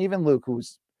far. I mean, even Luke,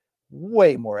 who's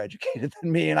way more educated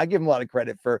than me, and I give him a lot of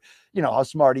credit for, how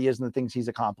smart he is and the things he's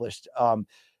accomplished.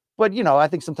 But, I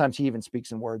think sometimes he even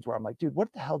speaks in words where I'm like, dude,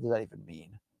 what the hell does that even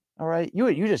mean? All right.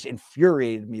 You just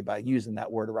infuriated me by using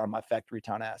that word around my factory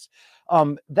town ass.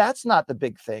 That's not the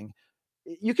big thing.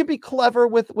 You can be clever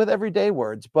with everyday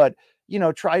words, but,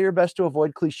 try your best to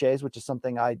avoid cliches, which is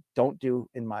something I don't do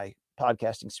in my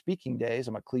podcasting speaking days.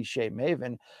 I'm a cliche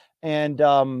maven,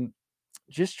 and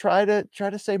just try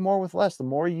to say more with less. The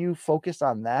more you focus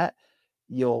on that,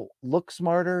 you'll look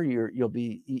smarter. You'll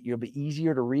be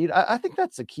easier to read. I think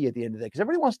that's the key at the end of the day, because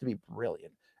everybody wants to be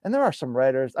brilliant. And there are some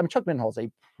writers. I mean, Chuck Mindenhall's a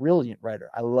brilliant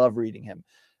writer. I love reading him.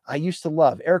 I used to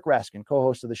love Eric Raskin,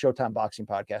 co-host of the Showtime Boxing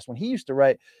Podcast. When he used to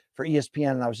write for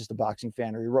ESPN and I was just a boxing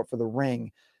fan, or he wrote for The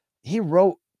Ring, he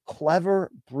wrote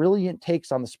clever, brilliant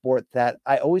takes on the sport that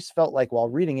I always felt like while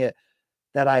reading it,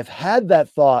 that I've had that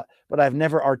thought, but I've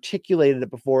never articulated it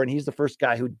before. And he's the first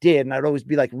guy who did. And I'd always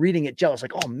be like reading it jealous,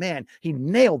 like, oh man, he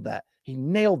nailed that.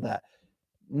 Nail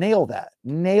that.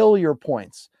 Nail your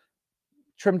points.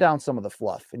 Trim down some of the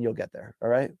fluff and you'll get there. All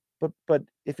right. But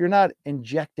if you're not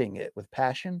injecting it with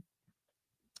passion,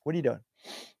 what are you doing?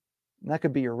 And that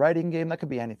could be your writing game. That could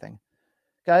be anything.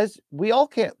 Guys, we all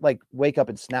can't like wake up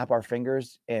and snap our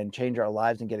fingers and change our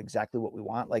lives and get exactly what we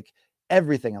want. Like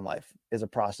everything in life is a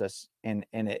process and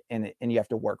you have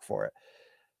to work for it.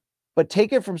 But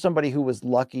take it from somebody who was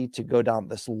lucky to go down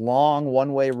this long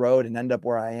one-way road and end up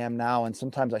where I am now. And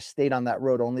sometimes I stayed on that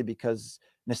road only because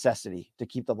necessity to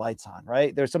keep the lights on,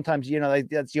 right? There's sometimes, like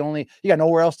that's the only, you got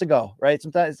nowhere else to go, right?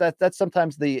 Sometimes that's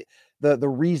sometimes the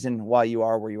reason why you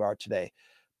are where you are today.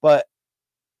 But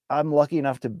I'm lucky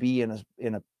enough to be in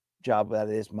a job that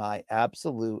is my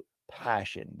absolute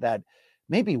passion, that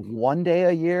maybe one day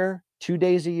a year, 2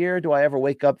 days a year, do I ever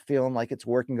wake up feeling like it's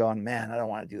work and going, man, I don't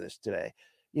want to do this today.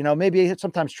 Maybe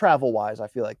sometimes travel wise, I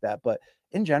feel like that. But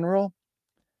in general,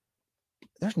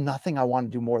 there's nothing I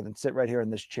want to do more than sit right here in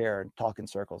this chair and talk in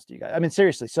circles to you guys. I mean,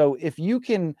 seriously. So if you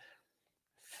can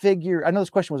figure, I know this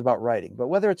question was about writing, but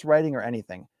whether it's writing or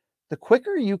anything, the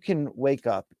quicker you can wake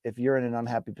up if you're in an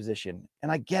unhappy position,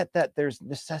 and I get that there's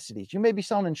necessities. You may be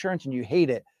selling insurance and you hate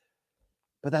it,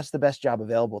 but that's the best job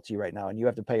available to you right now. And you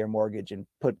have to pay your mortgage and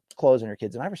put clothes on your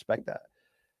kids. And I respect that.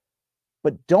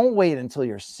 But don't wait until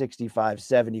you're 65,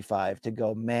 75 to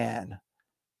go, man,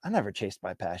 I never chased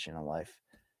my passion in life.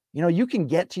 You know, you can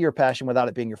get to your passion without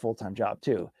it being your full-time job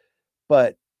too.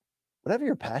 But whatever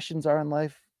your passions are in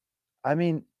life, I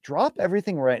mean, drop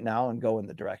everything right now and go in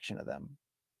the direction of them.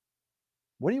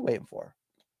 What are you waiting for?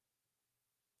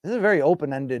 This is a very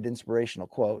open-ended, inspirational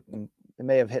quote, and it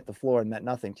may have hit the floor and meant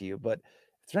nothing to you, but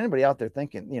if there's anybody out there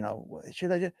thinking, you know, what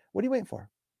are you waiting for?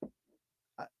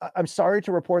 I'm sorry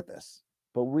to report this,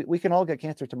 but we can all get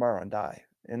cancer tomorrow and die.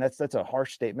 And that's a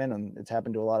harsh statement, and it's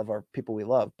happened to a lot of our people we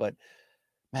love, but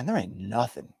man, there ain't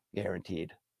nothing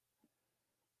guaranteed.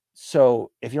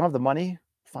 So if you don't have the money,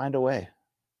 find a way.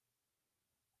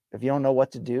 If you don't know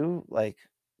what to do, like,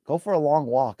 go for a long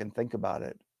walk and think about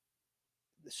it.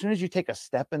 As soon as you take a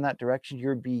step in that direction,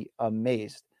 you'll be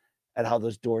amazed at how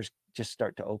those doors just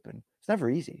start to open. It's never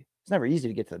easy. It's never easy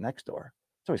to get to the next door.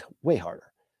 It's always way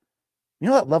harder. You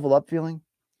know that level up feeling?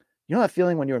 You know that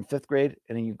feeling when you're in 5th grade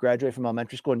and then you graduate from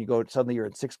elementary school and you go, suddenly you're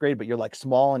in 6th grade, but you're like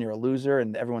small and you're a loser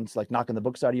and everyone's like knocking the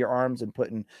books out of your arms and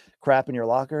putting crap in your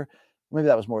locker. Maybe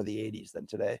that was more the 80s than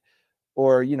today.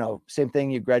 Or, you know, same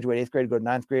thing, you graduate 8th grade, go to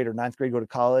 9th grade, or 9th grade, go to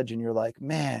college, and you're like,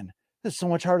 man, this is so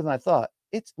much harder than I thought.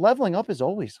 It's leveling up is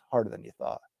always harder than you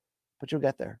thought, but you'll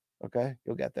get there. Okay.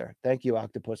 You'll get there. Thank you,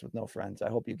 Octopus with no friends. I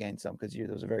hope you gained some, because there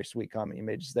was a very sweet comment you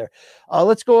made just there.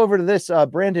 Let's go over to this.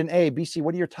 Brandon A. BC,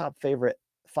 what are your top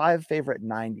 5 favorite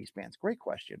 90s bands? Great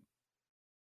question.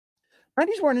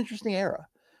 90s were an interesting era,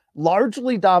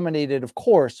 largely dominated, of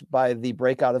course, by the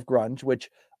breakout of grunge, which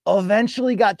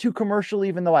eventually got too commercial,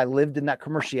 even though I lived in that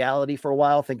commerciality for a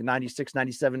while. I think 96,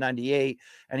 97, 98.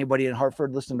 Anybody in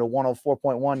Hartford listening to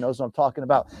 104.1 knows what I'm talking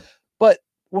about. But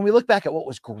when we look back at what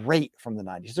was great from the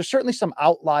 90s, there's certainly some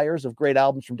outliers of great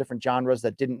albums from different genres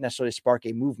that didn't necessarily spark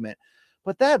a movement.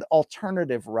 But that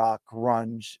alternative rock,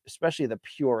 grunge, especially the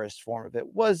purest form of it,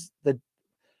 was the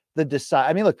decide.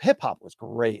 I mean, look, hip hop was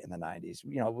great in the 90s.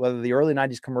 You know, whether the early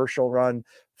 90s commercial run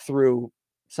through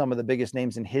some of the biggest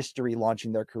names in history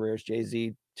launching their careers,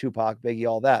 Jay-Z, Tupac, Biggie,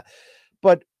 all that.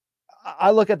 But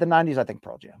I look at the 90s, I think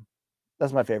Pearl Jam.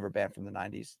 That's my favorite band from the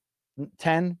 90s.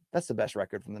 10, that's the best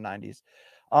record from the 90s.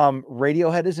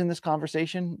 Radiohead is in this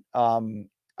conversation.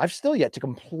 I've still yet to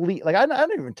complete, like, I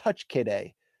don't even touch Kid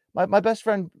A. My best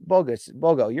friend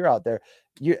Bogo, you're out there.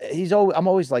 I'm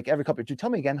always like, every couple of 2, tell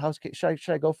me again,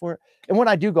 should I go for it? And when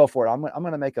I do go for it, I'm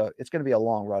going to make it's going to be a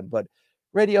long run, but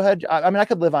Radiohead, I mean, I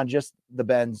could live on just the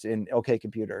Bends in OK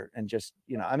Computer and just,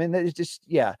 you know, I mean, it's just,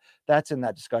 yeah, that's in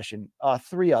that discussion.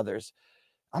 3 others.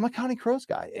 I'm a Counting Crows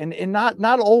guy, and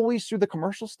not always through the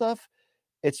commercial stuff.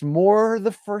 It's more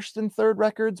the first and third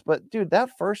records, but dude,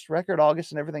 that first record,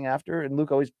 August and everything after, and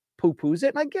Luke always poo-poos it,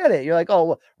 and I get it. You're like, oh,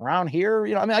 well, around here,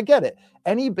 you know, I mean, I get it.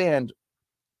 Any band,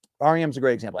 REM's a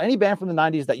great example. Any band from the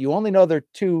 90s that you only know their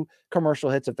 2 commercial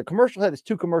hits, if the commercial hit is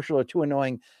too commercial or too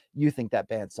annoying, you think that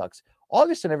band sucks.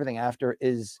 August and everything after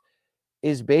is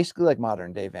basically like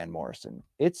modern day Van Morrison.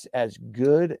 It's as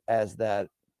good as that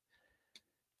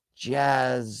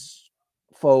jazz,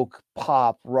 folk,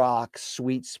 pop, rock,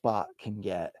 sweet spot can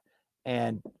get.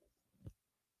 And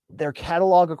their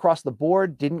catalog across the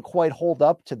board didn't quite hold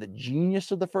up to the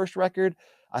genius of the first record.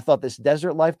 I thought this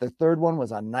Desert Life, the third one,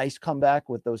 was a nice comeback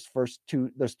with those first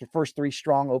 3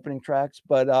 strong opening tracks.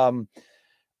 But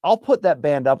I'll put that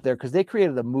band up there because they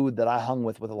created a mood that I hung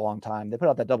with a long time. They put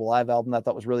out that double live album that I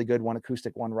thought was really good. 1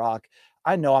 acoustic, 1 rock.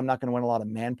 I know I'm not going to win a lot of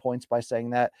man points by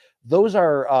saying that. Those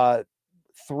are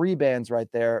 3 bands right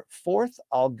there. 4th,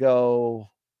 I'll go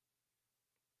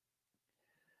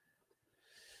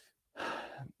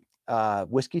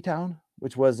Whiskey Town,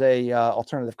 which was a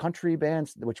alternative country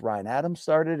band, which Ryan Adams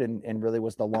started and really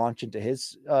was the launch into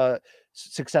his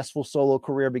successful solo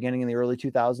career beginning in the early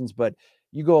 2000s. But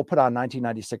you go put on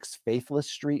 1996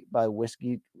 Faithless Street by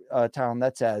Whiskey Town.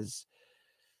 That's as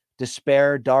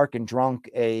despair, dark, and drunk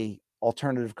a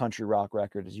alternative country rock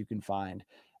record as you can find.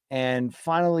 And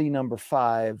finally, number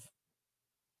 5.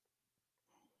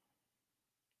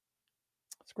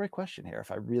 It's a great question here. If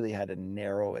I really had to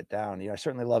narrow it down, you know, I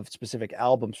certainly love specific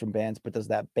albums from bands, but does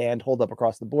that band hold up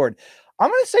across the board? I'm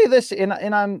going to say this, and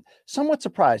I'm somewhat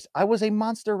surprised. I was a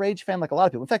Monster Rage fan, like a lot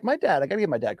of people. In fact, my dad, I got to give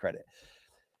my dad credit.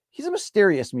 He's a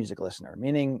mysterious music listener,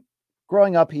 meaning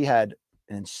growing up, he had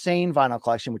an insane vinyl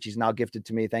collection, which he's now gifted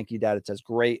to me. Thank you, Dad. It's as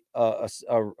great a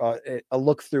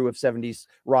look through of 70s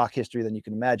rock history than you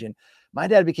can imagine. My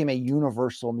dad became a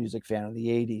universal music fan of the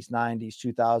 80s, 90s,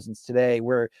 2000s today,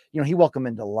 where, you know, he welcomed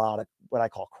into a lot of what I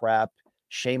call crap,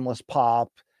 shameless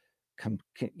pop,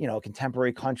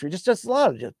 contemporary country, just a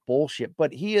lot of just bullshit.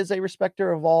 But he is a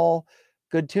respecter of all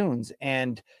good tunes.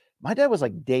 And my dad was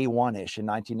like day 1-ish in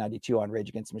 1992 on Rage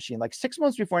Against the Machine, like 6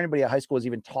 months before anybody at high school was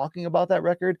even talking about that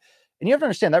record. And you have to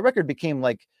understand that record became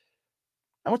like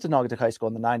I went to Naugatuck High School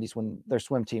in the 90s when their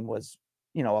swim team was,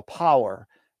 a power.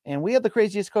 And we had the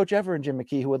craziest coach ever in Jim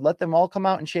McKee, who would let them all come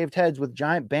out in shaved heads with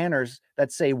giant banners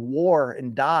that say war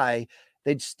and die.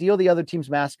 They'd steal the other team's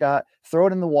mascot, throw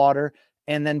it in the water,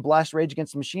 and then blast Rage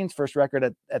Against the Machine's first record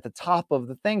at the top of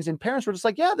the things. And parents were just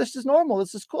like, yeah, this is normal.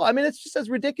 This is cool. I mean, it's just as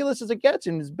ridiculous as it gets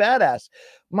and it's badass.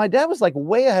 My dad was like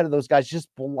way ahead of those guys, just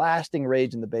blasting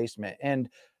Rage in the basement. And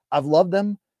I've loved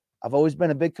them. I've always been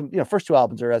a big, first two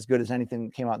albums are as good as anything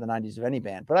that came out in the 90s of any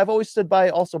band. But I've always stood by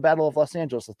also Battle of Los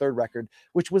Angeles, the third record,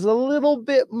 which was a little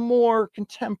bit more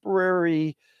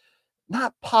contemporary,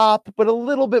 not pop, but a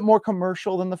little bit more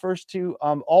commercial than the first two.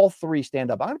 All three stand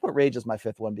up. I'm going to put Rage as my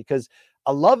fifth one because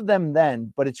I love them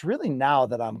then, but it's really now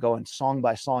that I'm going song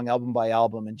by song, album by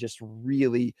album, and just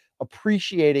really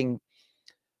appreciating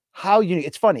how unique.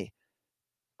 It's funny.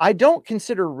 I don't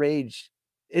consider Rage.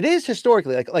 It is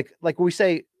historically like we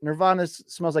say Nirvana's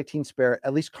Smells Like Teen Spirit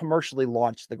at least commercially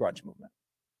launched the grunge movement.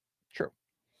 True.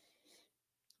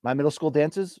 My middle school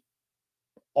dances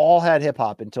all had hip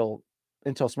hop until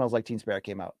Smells Like Teen Spirit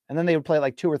came out. And then they would play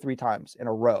like 2 or 3 times in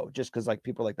a row just because like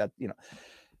people like that,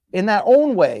 in that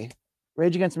own way,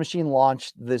 Rage Against the Machine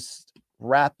launched this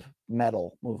rap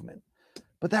metal movement.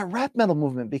 But that rap metal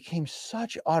movement became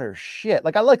such utter shit.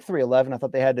 Like I like 311. I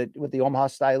thought they had it with the Omaha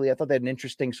Style. I thought they had an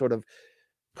interesting sort of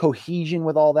cohesion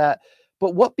with all that.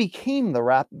 But what became the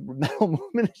rap metal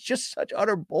movement is just such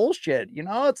utter bullshit.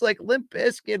 It's like Limp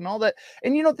Bizkit and all that.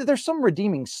 And there's some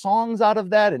redeeming songs out of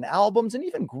that and albums and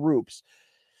even groups.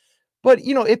 But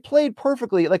it played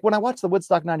perfectly. Like when I watched the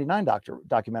Woodstock 99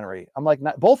 documentary, I'm like,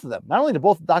 both of them. Not only do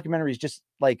both documentaries just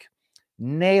like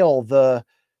nail the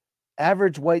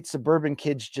average white suburban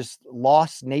kids just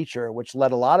lost nature, which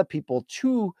led a lot of people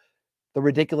to the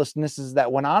ridiculousnesses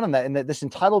that went on in that, and that this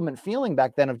entitlement feeling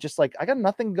back then of just like, I got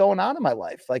nothing going on in my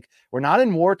life. Like we're not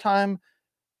in wartime.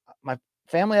 My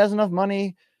family has enough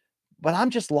money, but I'm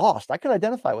just lost. I could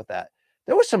identify with that.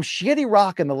 There was some shitty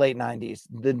rock in the late 90s,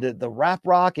 the rap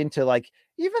rock into like,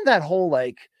 even that whole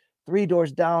like Three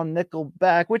Doors Down,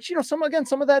 Nickelback, which, some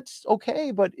of that's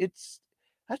okay, but that's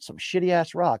some shitty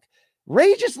ass rock.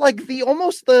 Rage is like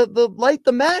almost the light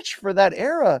the match for that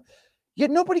era. Yet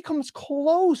nobody comes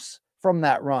close from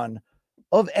that run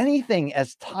of anything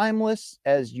as timeless,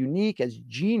 as unique, as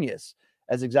genius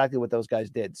as exactly what those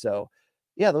guys did. So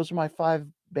yeah, those are my 5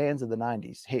 bands of the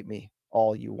 90s. Hate me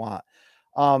all you want.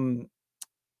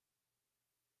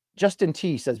 Justin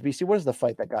T says, BC, what is the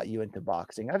fight that got you into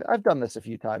boxing? I've done this a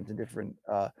few times in different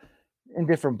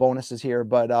bonuses here,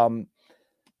 but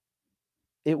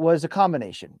it was a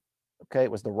combination. Okay,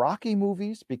 it was the Rocky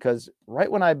movies, because right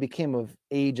when I became of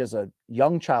age as a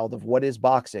young child of what is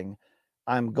boxing,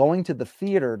 I'm going to the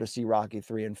theater to see Rocky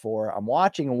 3 and 4. I'm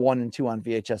watching 1 and 2 on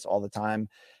VHS all the time.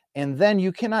 And then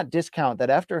you cannot discount that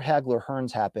after Hagler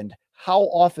Hearns happened, how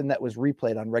often that was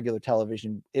replayed on regular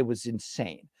television. It was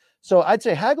insane. So I'd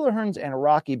say Hagler Hearns and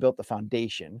Rocky built the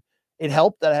foundation. It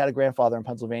helped that I had a grandfather in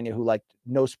Pennsylvania who liked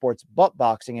no sports but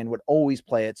boxing and would always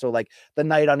play it. So like the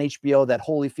night on HBO that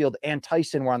Holyfield and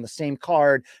Tyson were on the same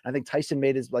card. I think Tyson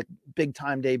made his like big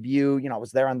time debut. I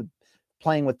was there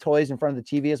playing with toys in front of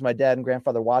the TV as my dad and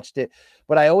grandfather watched it.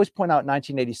 But I always point out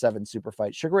 1987 super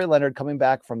fight. Sugar Ray Leonard coming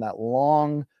back from that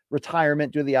long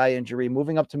retirement due to the eye injury,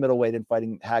 moving up to middleweight and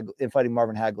fighting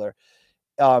Marvin Hagler.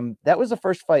 That was the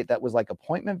first fight that was like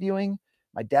appointment viewing.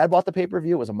 My dad bought the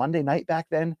pay-per-view. It was a Monday night back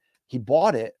then. He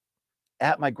bought it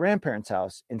at my grandparents'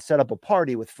 house and set up a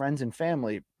party with friends and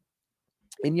family.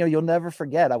 And, you'll never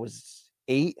forget, I was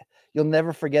 8. You'll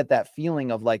never forget that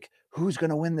feeling of like, who's going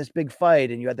to win this big fight?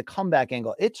 And you had the comeback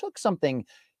angle. It took something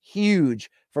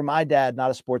huge for my dad, not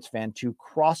a sports fan, to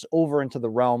cross over into the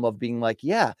realm of being like,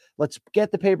 yeah, let's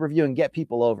get the pay-per-view and get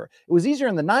people over. It was easier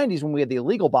in the 90s when we had the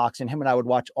illegal boxing. Him and I would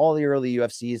watch all the early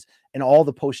UFCs and all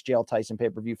the post-jail Tyson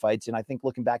pay-per-view fights. And I think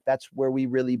looking back, that's where we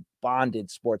really bonded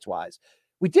sports-wise.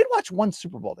 We did watch one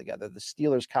Super Bowl together, the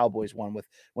Steelers-Cowboys one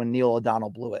when Neil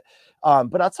O'Donnell blew it.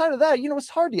 But outside of that, it's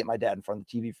hard to get my dad in front of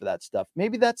the TV for that stuff.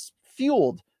 Maybe that's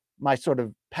fueled my sort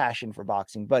of passion for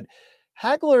boxing. But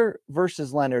Hagler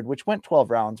versus Leonard, which went 12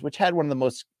 rounds, which had one of the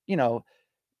most,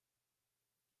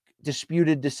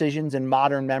 disputed decisions in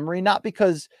modern memory, not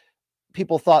because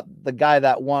people thought the guy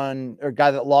that won or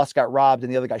guy that lost got robbed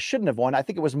and the other guy shouldn't have won. I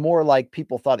think it was more like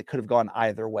people thought it could have gone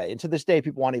either way. And to this day,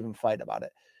 people won't even fight about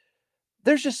it.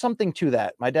 There's just something to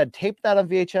that. My dad taped that on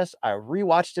VHS. I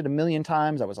rewatched it a million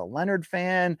times. I was a Leonard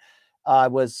fan. I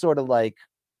was sort of like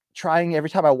trying every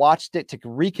time I watched it to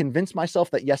reconvince myself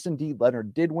that yes, indeed,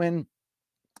 Leonard did win.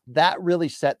 That really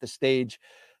set the stage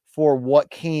for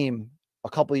what came a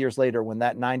couple of years later when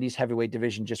that 90s heavyweight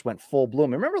division just went full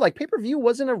bloom. Remember, like pay-per-view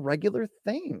wasn't a regular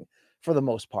thing for the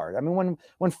most part. I mean,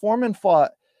 when Foreman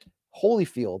fought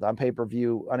Holyfield on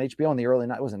pay-per-view on HBO in the early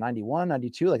night, was it 91,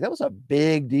 92? Like that was a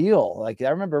big deal. Like I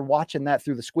remember watching that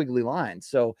through the squiggly lines.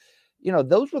 So,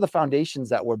 those were the foundations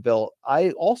that were built.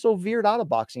 I also veered out of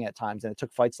boxing at times, and it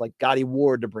took fights like Gotti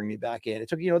Ward to bring me back in. It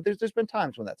took, there's been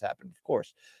times when that's happened, of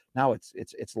course. Now it's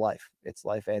life. It's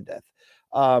life and death.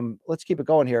 Let's keep it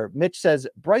going here. Mitch says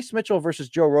Bryce Mitchell versus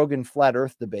Joe Rogan flat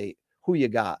earth debate. Who you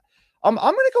got? I'm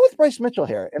going to go with Bryce Mitchell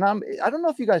here. And I don't know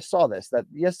if you guys saw this, that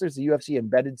yes, there's the UFC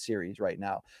embedded series right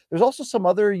now. There's also some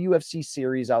other UFC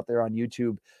series out there on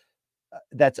YouTube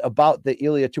that's about the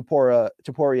Ilia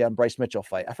Topuria and Bryce Mitchell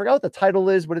fight. I forgot what the title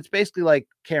is, but it's basically like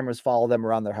cameras follow them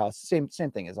around their house. Same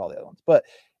thing as all the other ones, but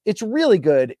it's really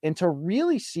good. And to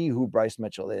really see who Bryce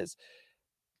Mitchell is,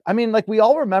 I mean, like we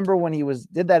all remember when he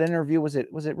did that interview, was it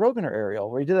Rogan or Ariel,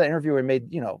 where he did that interview and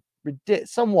made,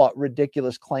 somewhat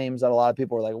ridiculous claims that a lot of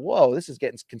people were like, whoa, this is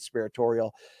getting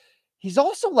conspiratorial. He's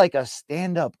also like a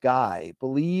stand-up guy,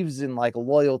 believes in like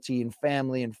loyalty and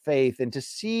family and faith. And to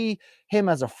see him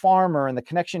as a farmer and the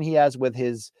connection he has with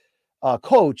his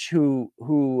coach who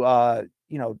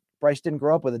Bryce didn't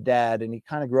grow up with a dad, and he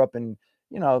kind of grew up in,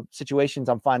 situations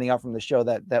I'm finding out from the show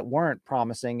that weren't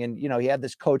promising. And, he had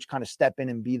this coach kind of step in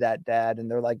and be that dad,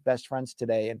 and they're like best friends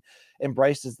today. And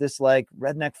Bryce is this like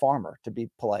redneck farmer, to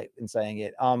be polite in saying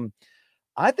it.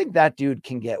 I think that dude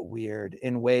can get weird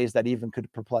in ways that even could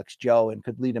perplex Joe and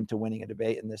could lead him to winning a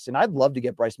debate in this. And I'd love to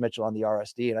get Bryce Mitchell on the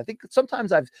RSD. And I think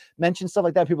sometimes I've mentioned stuff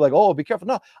like that. People are like, oh, be careful.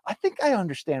 No, I think I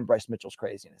understand Bryce Mitchell's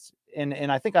craziness. And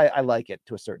I think I like it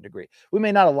to a certain degree. We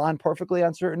may not align perfectly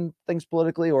on certain things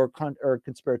politically or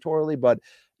conspiratorially, but,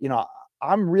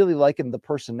 I'm really liking the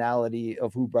personality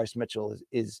of who Bryce Mitchell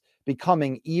is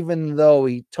becoming, even though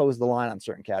he toes the line on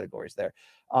certain categories there.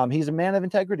 He's a man of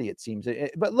integrity, it seems.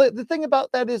 But the thing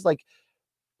about that is, like,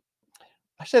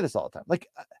 I say this all the time. Like,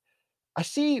 I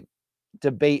see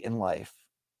debate in life,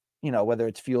 whether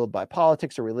it's fueled by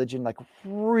politics or religion, like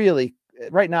really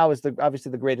right now is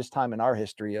obviously the greatest time in our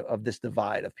history of this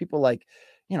divide of people like,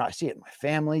 I see it in my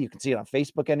family. You can see it on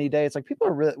Facebook any day. It's like people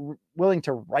are willing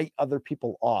to write other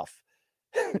people off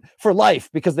for life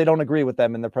because they don't agree with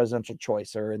them in their presidential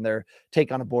choice or in their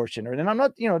take on abortion. And I'm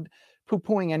not,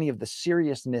 poo-pooing any of the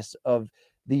seriousness of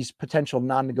these potential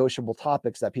non-negotiable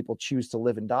topics that people choose to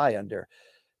live and die under.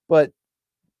 But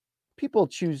people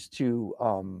choose to,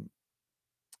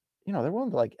 they're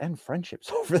willing to like end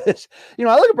friendships over this. I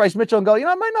look at Bryce Mitchell and go,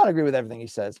 I might not agree with everything he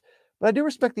says, but I do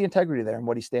respect the integrity there and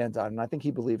what he stands on. And I think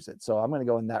he believes it. So I'm going to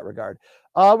go in that regard.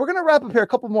 We're going to wrap up here. A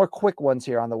couple more quick ones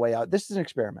here on the way out. This is an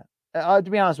experiment. To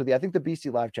be honest with you, I think the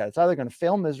BC live chat, it's either going to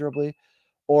fail miserably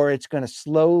or it's going to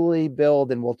slowly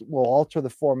build and we'll alter the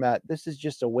format. This is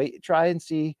just a wait, try and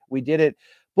see. We did it.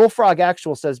 Bullfrog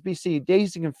Actual says, BC,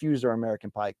 Dazed and Confused or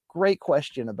American Pie? Great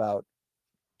question about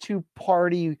two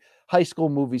party high school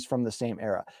movies from the same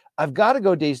era. I've got to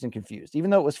go Dazed and Confused. Even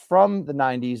though it was from the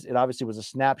 90s, it obviously was a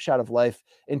snapshot of life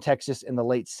in Texas in the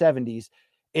late 70s.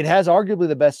 It has arguably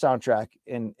the best soundtrack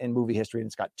in movie history, and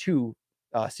it's got 2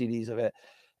 CDs of it.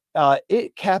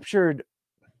 It captured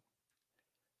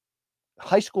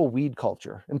high school weed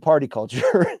culture and party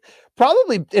culture,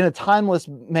 probably in a timeless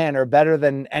manner, better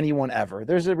than anyone ever.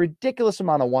 There's a ridiculous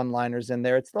amount of one-liners in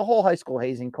there. It's the whole high school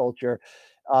hazing culture.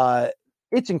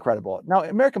 It's incredible. Now,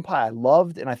 American Pie, I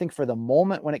loved, and I think for the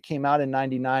moment when it came out in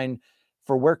 99,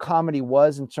 for where comedy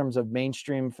was in terms of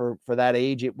mainstream for that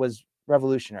age, it was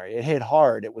revolutionary. It hit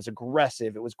hard. It was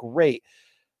aggressive. It was great.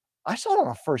 I saw it on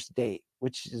a first date,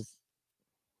 which is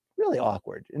really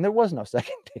awkward. And there was no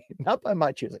second date, not by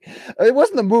my choosing. It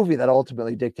wasn't the movie that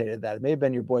ultimately dictated that. It may have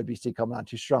been your boy BC coming on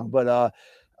too strong, but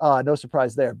no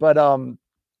surprise there. But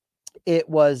it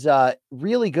was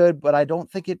really good, but I don't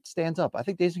think it stands up. I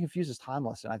think Dazed and Confused is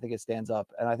timeless, and I think it stands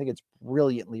up, and I think it's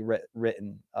brilliantly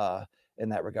written in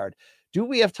that regard. Do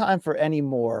we have time for any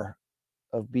more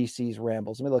of BC's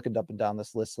rambles? Let me look it up and down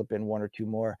this list, slip in 1 or 2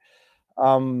 more.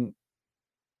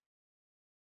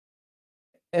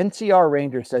 NCR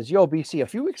Ranger says, yo, BC, a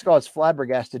few weeks ago, I was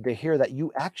flabbergasted to hear that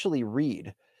you actually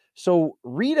read. So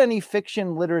read any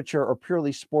fiction, literature, or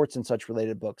purely sports and such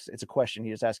related books. It's a question he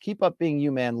just asked. Keep up being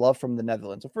you, man. Love from the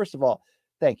Netherlands. So first of all,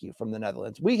 thank you from the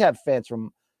Netherlands. We have fans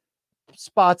from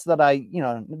spots that I,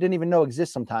 didn't even know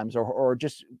exist sometimes, or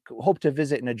just hope to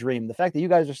visit in a dream. The fact that you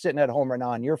guys are sitting at home right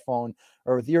now on your phone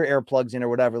or with your earplugs in or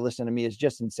whatever, listening to me is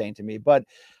just insane to me. But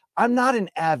I'm not an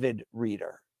avid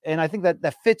reader. And I think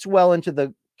that fits well into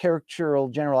the characteral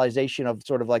generalization of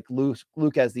sort of like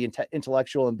Luke as the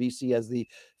intellectual and BC as the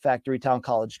factory town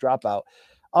college dropout.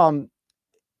 I've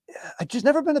just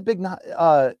never been a big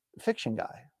fiction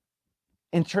guy.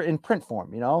 in print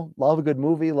form, love a good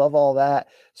movie, love all that.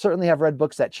 Certainly have read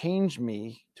books that changed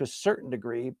me to a certain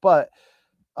degree, but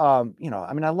I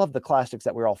love the classics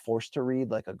that we're all forced to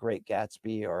read, like A Great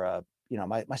Gatsby or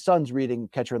my son's reading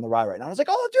Catcher in the Rye right now. I was like,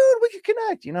 oh dude, we can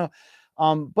connect,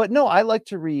 but no, I like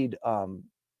to read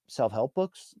self-help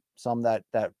books, some that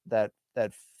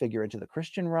figure into the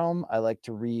Christian realm. I like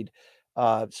to read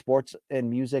sports and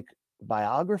music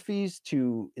biographies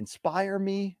to inspire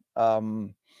me. I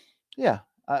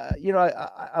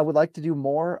would like to do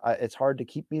more. It's hard to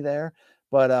keep me there,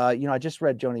 but I just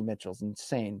read Joni Mitchell's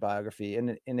insane biography,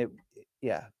 and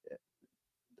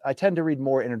I tend to read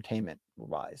more entertainment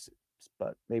wise,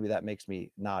 but maybe that makes me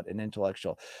not an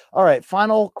intellectual. All right,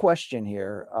 final question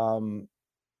here.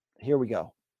 Here we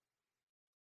go.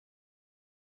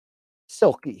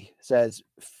 Silky says,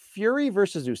 Fury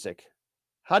versus Usyk.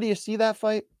 How do you see that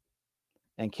fight?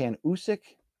 And can Usyk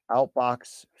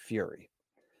outbox Fury?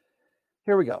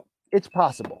 Here we go. It's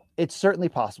possible. It's certainly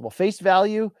possible. Face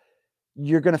value,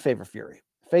 you're going to favor Fury.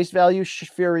 Face value,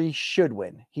 Fury should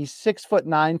win. He's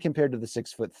 6'9" compared to the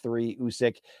 6'3"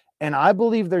 Usyk, and I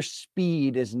believe their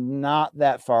speed is not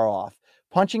that far off.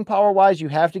 Punching power wise, you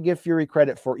have to give Fury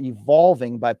credit for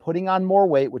evolving by putting on more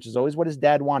weight, which is always what his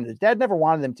dad wanted. His dad never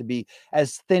wanted him to be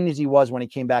as thin as he was when he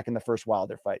came back in the first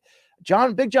Wilder fight.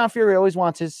 Big John Fury always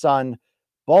wants his son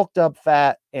bulked up,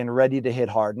 fat, and ready to hit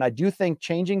hard. And I do think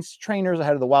changing trainers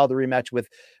ahead of the Wilder rematch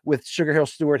with Sugar Hill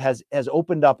Stewart has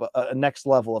opened up a next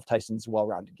level of Tyson's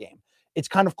well-rounded game. It's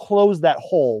kind of closed that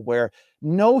hole where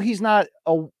no, he's not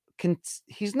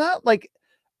like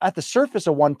at the surface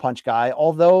a one-punch guy,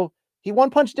 although he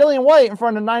one-punched Dillian Whyte in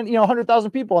front of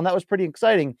 100,000 people, and that was pretty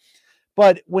exciting.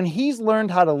 But when he's learned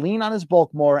how to lean on his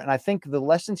bulk more, and I think the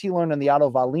lessons he learned in the Otto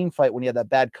Wallin fight when he had that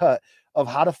bad cut of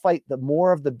how to fight the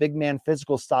more of the big man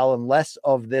physical style and less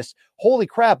of this, holy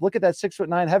crap, look at that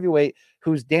 6'9" heavyweight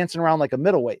who's dancing around like a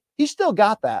middleweight. He still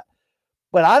got that.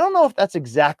 But I don't know if that's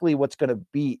exactly what's going to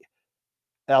beat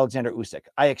Alexander Usyk.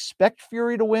 I expect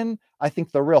Fury to win. I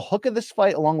think the real hook of this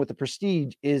fight, along with the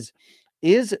prestige, is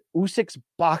Usyk's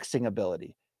boxing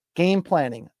ability, game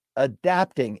planning,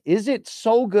 adapting. Is it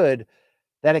so good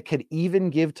that it could even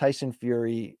give Tyson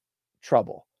Fury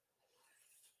trouble?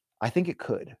 I think it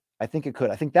could. I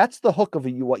think that's the hook of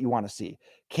what you want to see.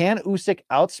 Can Usyk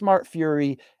outsmart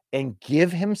Fury and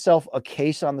give himself a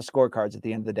case on the scorecards at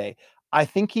the end of the day? I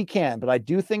think he can, but I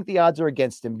do think the odds are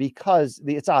against him because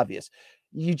it's obvious.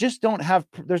 You just don't have,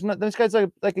 this guy's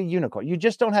like a unicorn. You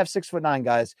just don't have 6'9"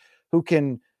 guys who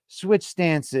can switch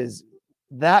stances,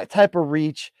 that type of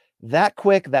reach, that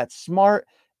quick, that smart.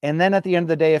 And then at the end of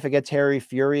the day, if it gets hairy,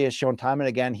 Fury has shown time and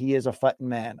again, he is a fighting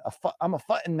man. I'm a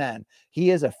fighting man. He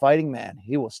is a fighting man.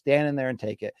 He will stand in there and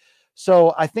take it.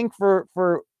 So I think for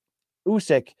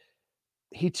Usyk,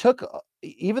 he took,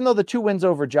 even though the 2 wins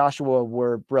over Joshua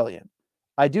were brilliant,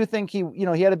 I do think he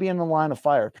had to be in the line of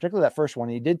fire, particularly that first one.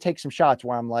 He did take some shots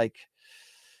where I'm like,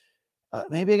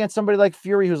 maybe against somebody like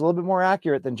Fury, who's a little bit more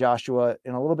accurate than Joshua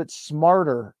and a little bit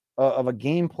smarter of a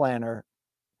game planner.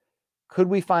 Could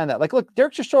we find that? Like, look,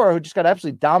 Derek Chisora, who just got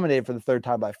absolutely dominated for the 3rd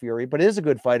time by Fury, but is a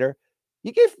good fighter.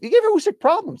 You gave Usyk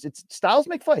problems. It's styles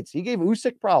make fights. He gave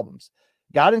Usyk problems.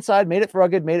 Got inside, made it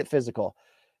rugged, made it physical.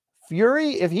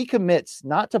 Fury, if he commits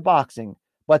not to boxing,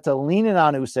 but to leaning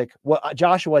on Usyk, what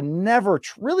Joshua never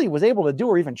really was able to do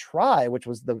or even try, which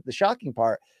was the shocking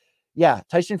part. Yeah,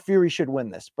 Tyson Fury should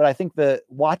win this. But I think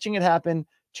watching it happen,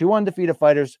 2 undefeated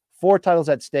fighters, 4 titles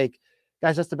at stake.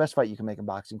 Guys, that's the best fight you can make in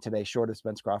boxing today, short of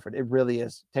Spence Crawford. It really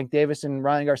is. Tank Davis and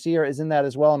Ryan Garcia is in that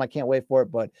as well, and I can't wait for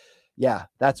it. But yeah,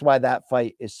 that's why that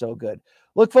fight is so good.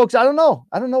 Look, folks, I don't know.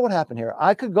 I don't know what happened here.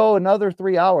 I could go another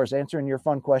 3 hours answering your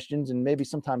fun questions, and maybe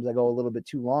sometimes I go a little bit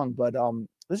too long. But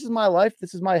this is my life.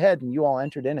 This is my head, and you all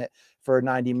entered in it for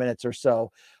 90 minutes or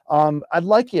so. I'd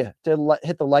like you to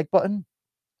hit the like button,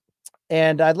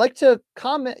 and I'd like to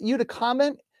comment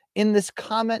in this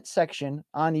comment section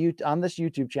on this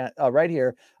YouTube channel right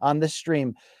here on this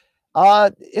stream.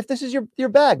 If this is your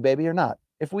bag, baby, or not.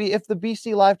 If the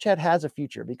BC live chat has a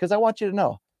future, because I want you to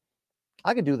know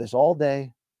I could do this all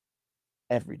day,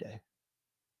 every day.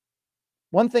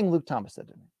 One thing Luke Thomas said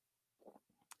to me,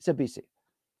 he said, BC,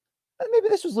 maybe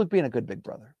this was Luke being a good big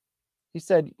brother. He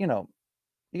said, you got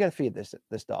to feed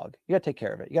this dog. You got to take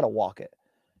care of it. You got to walk it.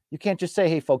 You can't just say,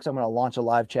 hey, folks, I'm going to launch a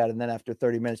live chat, and then after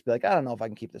 30 minutes be like, I don't know if I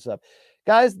can keep this up.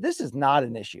 Guys, this is not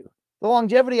an issue. The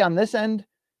longevity on this end,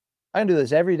 I can do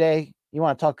this every day. You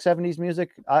want to talk 70s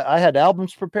music? I had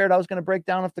albums prepared I was going to break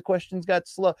down if the questions got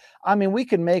slow. I mean, we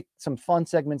can make some fun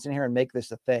segments in here and make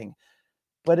this a thing.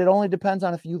 But it only depends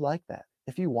on if you like that.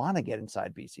 If you want to get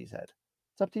inside BC's head.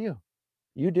 It's up to you.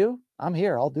 You do? I'm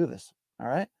here. I'll do this. All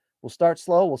right? We'll start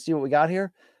slow. We'll see what we got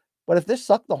here. But if this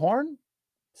sucked the horn,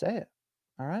 say it.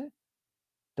 All right.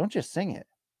 Don't just sing it.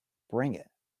 Bring it.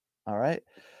 All right.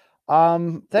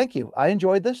 Thank you. I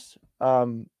enjoyed this.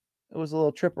 It was a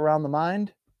little trip around the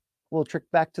mind, a little trick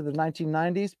back to the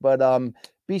 1990s, but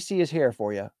BC is here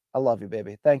for you. I love you,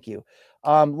 baby. Thank you.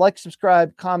 Like,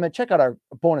 subscribe, comment, check out our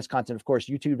bonus content, of course,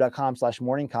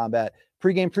 youtube.com/morningcombat.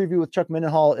 Pre-game preview with Chuck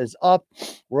Mindenhall is up.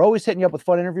 We're always hitting you up with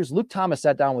fun interviews. Luke Thomas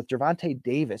sat down with Gervonta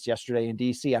Davis yesterday in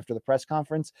DC after the press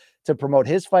conference to promote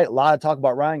his fight. A lot of talk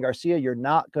about Ryan Garcia. You're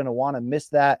not going to want to miss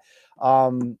that.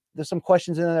 There's some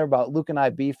questions in there about Luke and I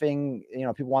beefing. You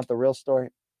know, people want the real story.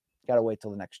 Got to wait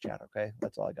till the next chat. Okay.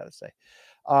 That's all I got to say.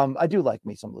 I do like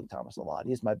me some Luke Thomas a lot.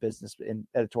 He's my business and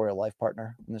editorial life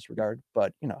partner in this regard,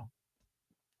 but you know,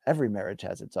 every marriage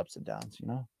has its ups and downs, you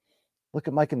know, look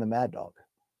at Mike and the Mad Dog.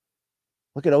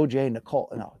 Look at OJ and Nicole.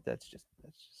 No, that's just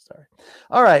sorry.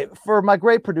 All right. For my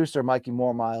great producer, Mikey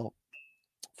Mormile,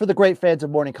 for the great fans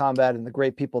of Morning Combat and the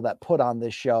great people that put on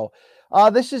this show,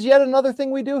 this is yet another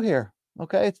thing we do here.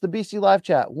 Okay. It's the BC Live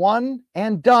Chat. One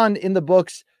and done in the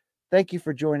books. Thank you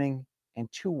for joining. And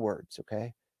 2 words.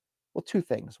 Okay. Well, 2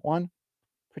 things. 1,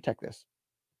 protect this.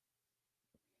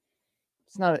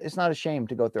 It's not a shame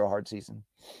to go through a hard season.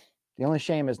 The only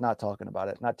shame is not talking about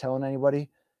it, not telling anybody,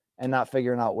 and not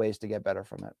figuring out ways to get better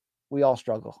from it. We all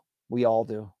struggle. We all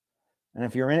do. And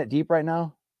if you're in it deep right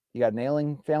now, you got an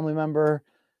ailing family member,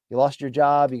 you lost your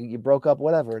job, you broke up,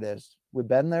 whatever it is, we've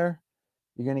been there.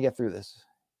 You're going to get through this.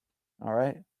 All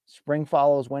right. Spring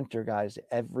follows winter, guys,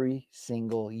 every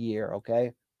single year.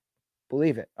 Okay.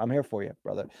 Believe it. I'm here for you,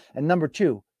 brother. And number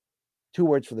 2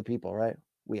 words for the people, right?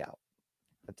 We out.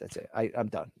 That's it. I'm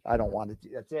done. I don't want to.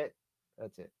 That's it.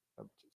 That's it.